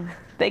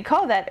they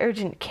call that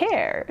urgent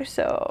care.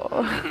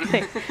 So,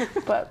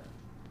 but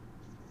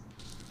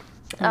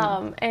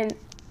and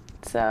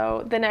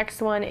so the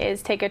next one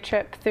is take a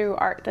trip through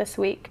art this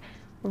week.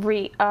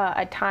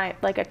 A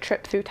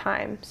trip through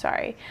time.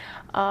 Sorry,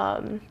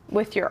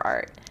 with your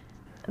art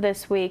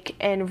this week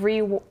and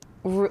rewrite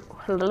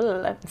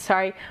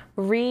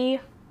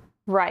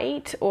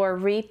or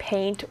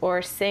repaint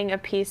or sing a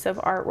piece of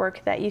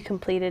artwork that you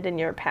completed in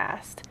your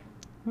past.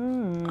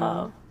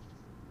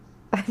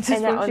 I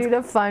just want you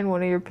to find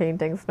one of your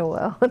paintings,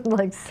 Noelle, and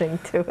like sing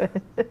to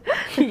it.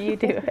 You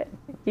do it.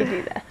 You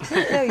do that.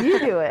 No, you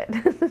do it.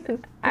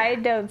 I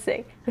don't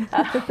sing.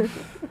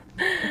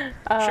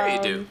 Sure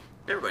you do.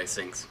 Everybody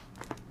sings.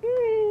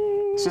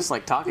 It's just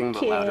like talking,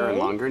 but louder and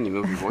longer, and you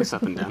move your voice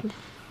up and down.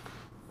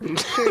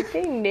 Sure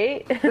thing,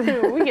 Nate.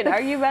 We can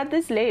argue about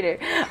this later.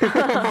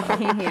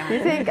 You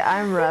think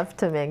I'm rough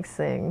to make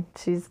sing?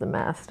 She's the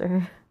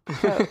master.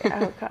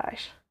 Oh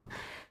gosh.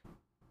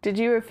 Did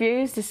you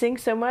refuse to sing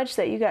so much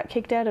that you got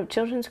kicked out of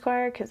children's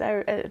choir? Because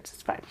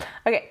it's fine.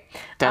 Okay.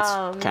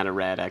 That's kind of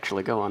rad,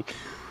 actually. Go on.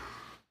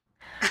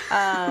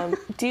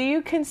 Do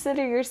you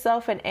consider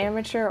yourself an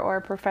amateur or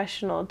a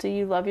professional? Do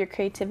you love your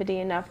creativity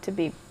enough to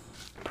be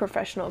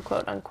professional,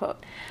 quote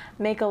unquote?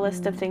 Make a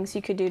list of things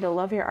you could do to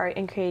love your art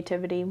and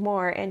creativity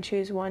more and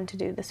choose one to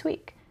do this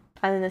week.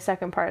 And then the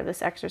second part of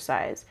this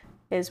exercise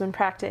is when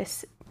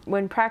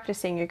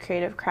practicing your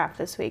creative craft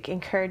this week,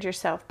 encourage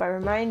yourself by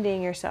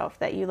reminding yourself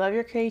that you love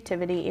your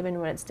creativity even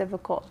when it's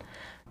difficult.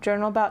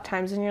 Journal about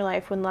times in your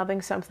life when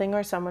loving something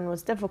or someone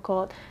was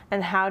difficult,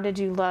 and how did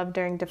you love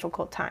during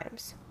difficult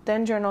times.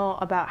 Then journal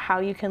about how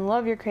you can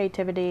love your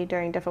creativity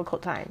during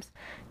difficult times.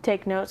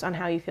 Take notes on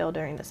how you feel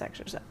during this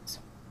exercise.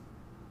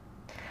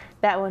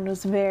 That one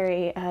was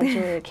very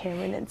Julia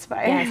Cameron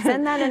inspired. Yeah,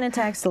 send that in a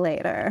text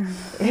later.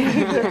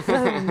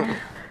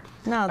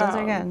 No, those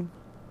are good.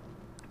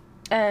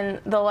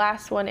 And the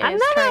last one is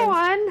another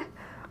one.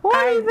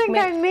 What do you think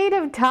I'm made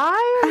of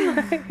time?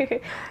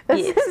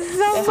 This is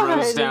so much.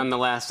 Throws down the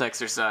last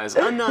exercise.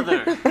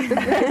 Another.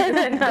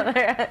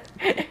 Another.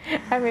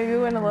 I maybe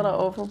went a little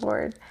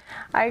overboard.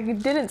 I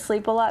didn't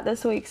sleep a lot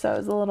this week, so I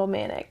was a little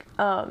manic.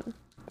 The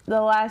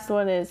last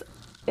one is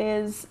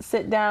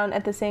sit down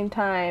at the same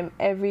time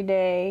every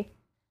day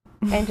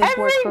and just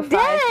work for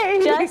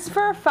just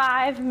for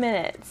 5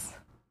 minutes.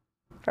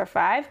 For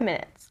 5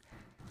 minutes.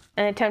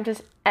 In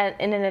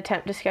an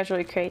attempt to schedule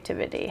your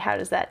creativity. How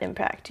does that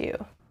impact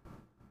you?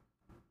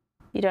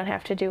 You don't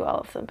have to do all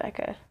of them,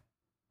 Becca.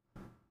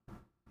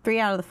 3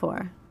 out of the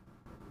 4.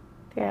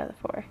 3 out of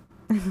the 4.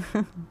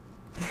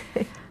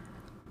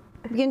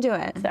 You can do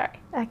it. Sorry.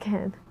 I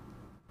can.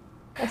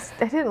 I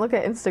didn't look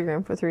at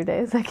Instagram for 3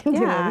 days. I can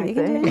do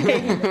anything.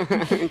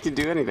 You can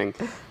do anything.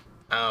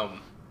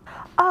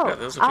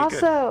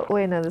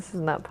 Wait, no, this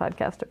is not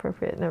podcast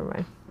appropriate. Never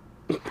mind.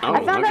 Oh,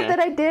 I found out that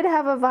I did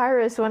have a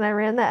virus when I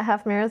ran that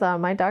half marathon.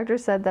 My doctor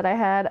said that I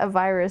had a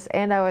virus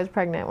and I was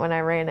pregnant when I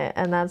ran it,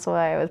 and that's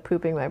why I was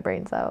pooping my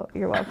brains out.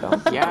 You're welcome.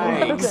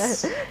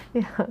 Yikes.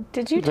 Yeah.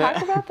 Did you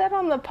talk about that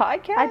on the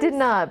podcast? I did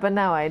not, but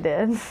now I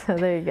did. So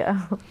there you go.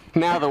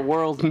 Now the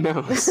world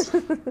knows.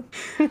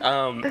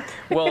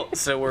 Well,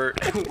 so we're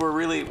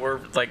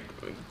like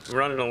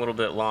running a little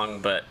bit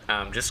long, but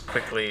just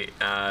quickly,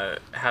 how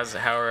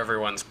are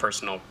everyone's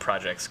personal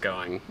projects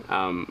going?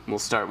 We'll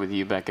start with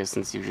you, Becca,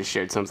 since you just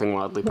shared something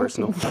wildly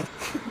personal.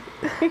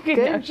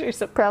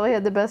 Good. Probably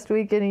had the best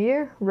week in a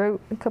year.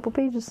 Wrote a couple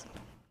pages.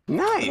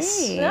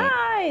 Nice. Hey.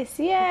 Nice.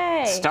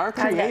 Yay. Star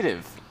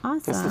Creative.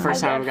 Awesome. That's the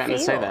first time I've gotten to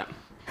say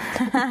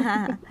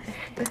that.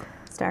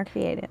 Star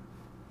Creative.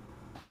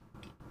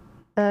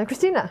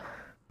 Christina.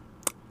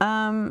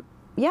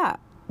 Yeah,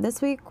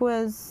 this week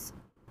was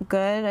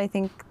good. I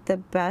think the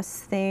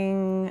best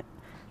thing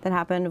that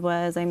happened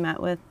was I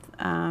met with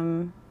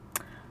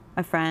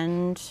a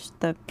friend,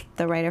 the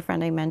writer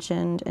friend I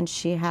mentioned, and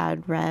she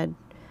had read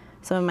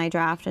some of my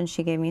draft, and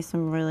she gave me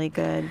some really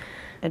good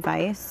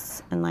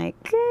advice, and like,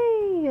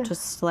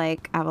 just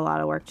like I have a lot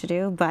of work to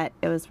do, but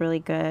it was really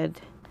good.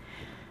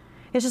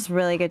 It's just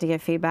really good to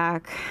get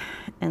feedback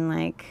and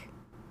like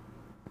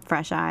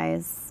fresh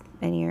eyes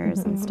and ears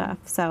and stuff.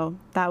 So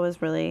that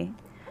was really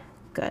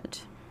good.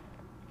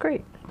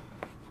 Great.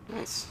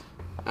 Nice.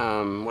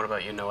 What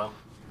about you, Noelle?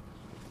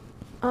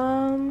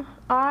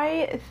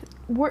 I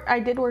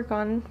did work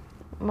on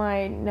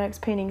my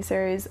next painting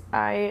series.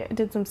 I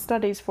did some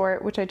studies for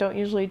it, which I don't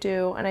usually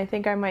do, and I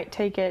think I might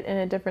take it in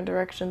a different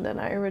direction than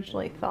I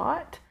originally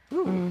thought.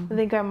 I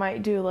think I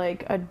might do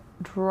like a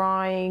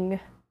drawing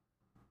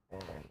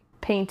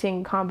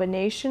painting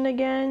combination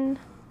again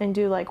and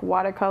do like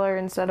watercolor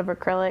instead of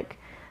acrylic,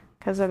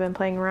 because I've been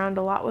playing around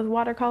a lot with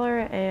watercolor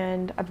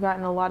and I've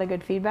gotten a lot of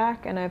good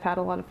feedback and I've had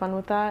a lot of fun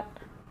with that.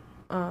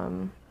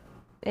 And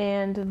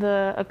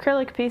the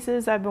acrylic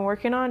pieces I've been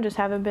working on just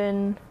have it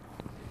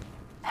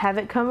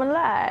come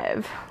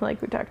alive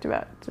like we talked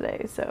about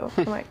today, so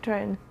I might try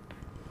and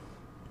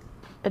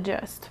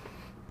adjust.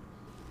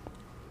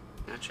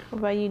 Gotcha. What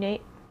about you,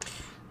 Nate?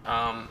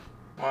 Well,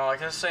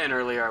 like I was saying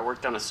earlier, I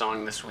worked on a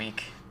song this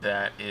week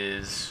that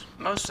is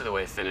most of the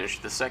way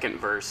finished. The second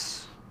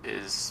verse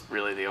is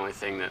really the only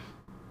thing that,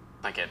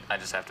 like, I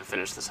just have to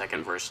finish the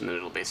second verse and then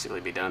it'll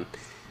basically be done.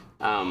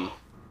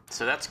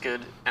 So that's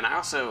good. And I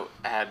also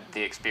had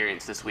the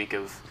experience this week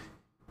of,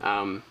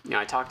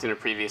 I talked in a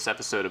previous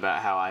episode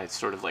about how I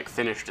sort of like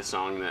finished a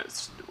song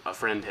that a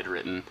friend had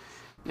written,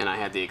 and I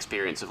had the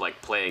experience of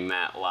like playing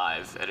that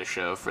live at a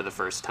show for the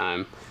first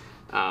time.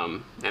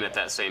 And at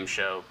that same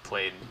show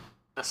played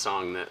a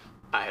song that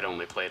I had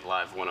only played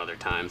live one other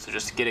time. So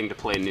just getting to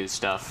play new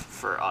stuff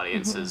for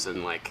audiences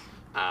and like,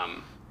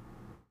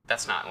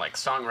 that's not like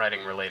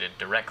songwriting related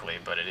directly,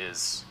 but it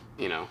is,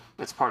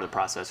 it's part of the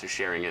process of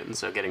sharing it. And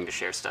so getting to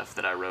share stuff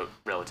that I wrote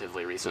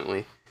relatively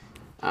recently,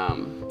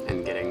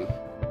 and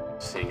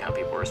seeing how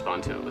people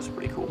respond to it was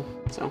pretty cool.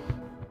 So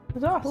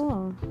That's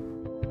awesome.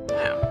 Cool.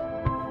 yeah.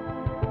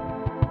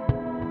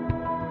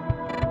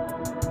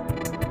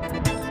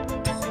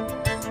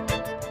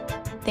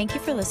 Thank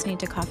you for listening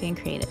to Coffee and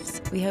Creatives.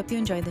 We hope you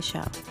enjoyed the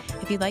show.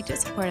 If you'd like to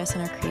support us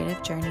in our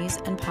creative journeys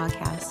and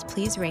podcasts,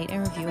 please rate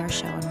and review our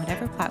show on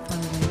whatever platform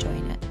you're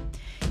enjoying it.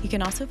 You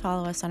can also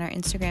follow us on our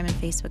Instagram and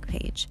Facebook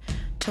page.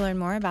 To learn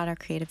more about our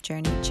creative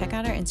journey, check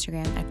out our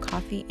Instagram at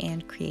Coffee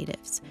and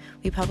Creatives.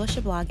 We publish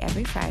a blog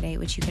every Friday,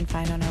 which you can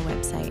find on our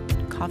website,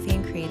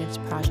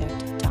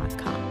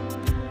 coffeeandcreativesproject.com.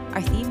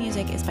 Our theme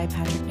music is by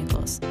Patrick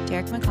Nichols.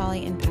 Derek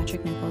McCauley and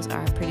Patrick Nichols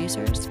are our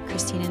producers.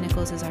 Christina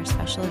Nichols is our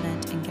special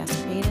event and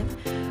guest creative.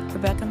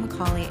 Rebecca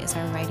McCauley is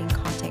our writing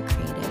content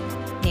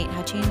creative. Nate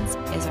Hutchings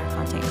is our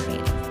content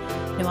creative.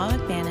 Noelle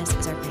McManus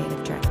is our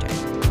creative director.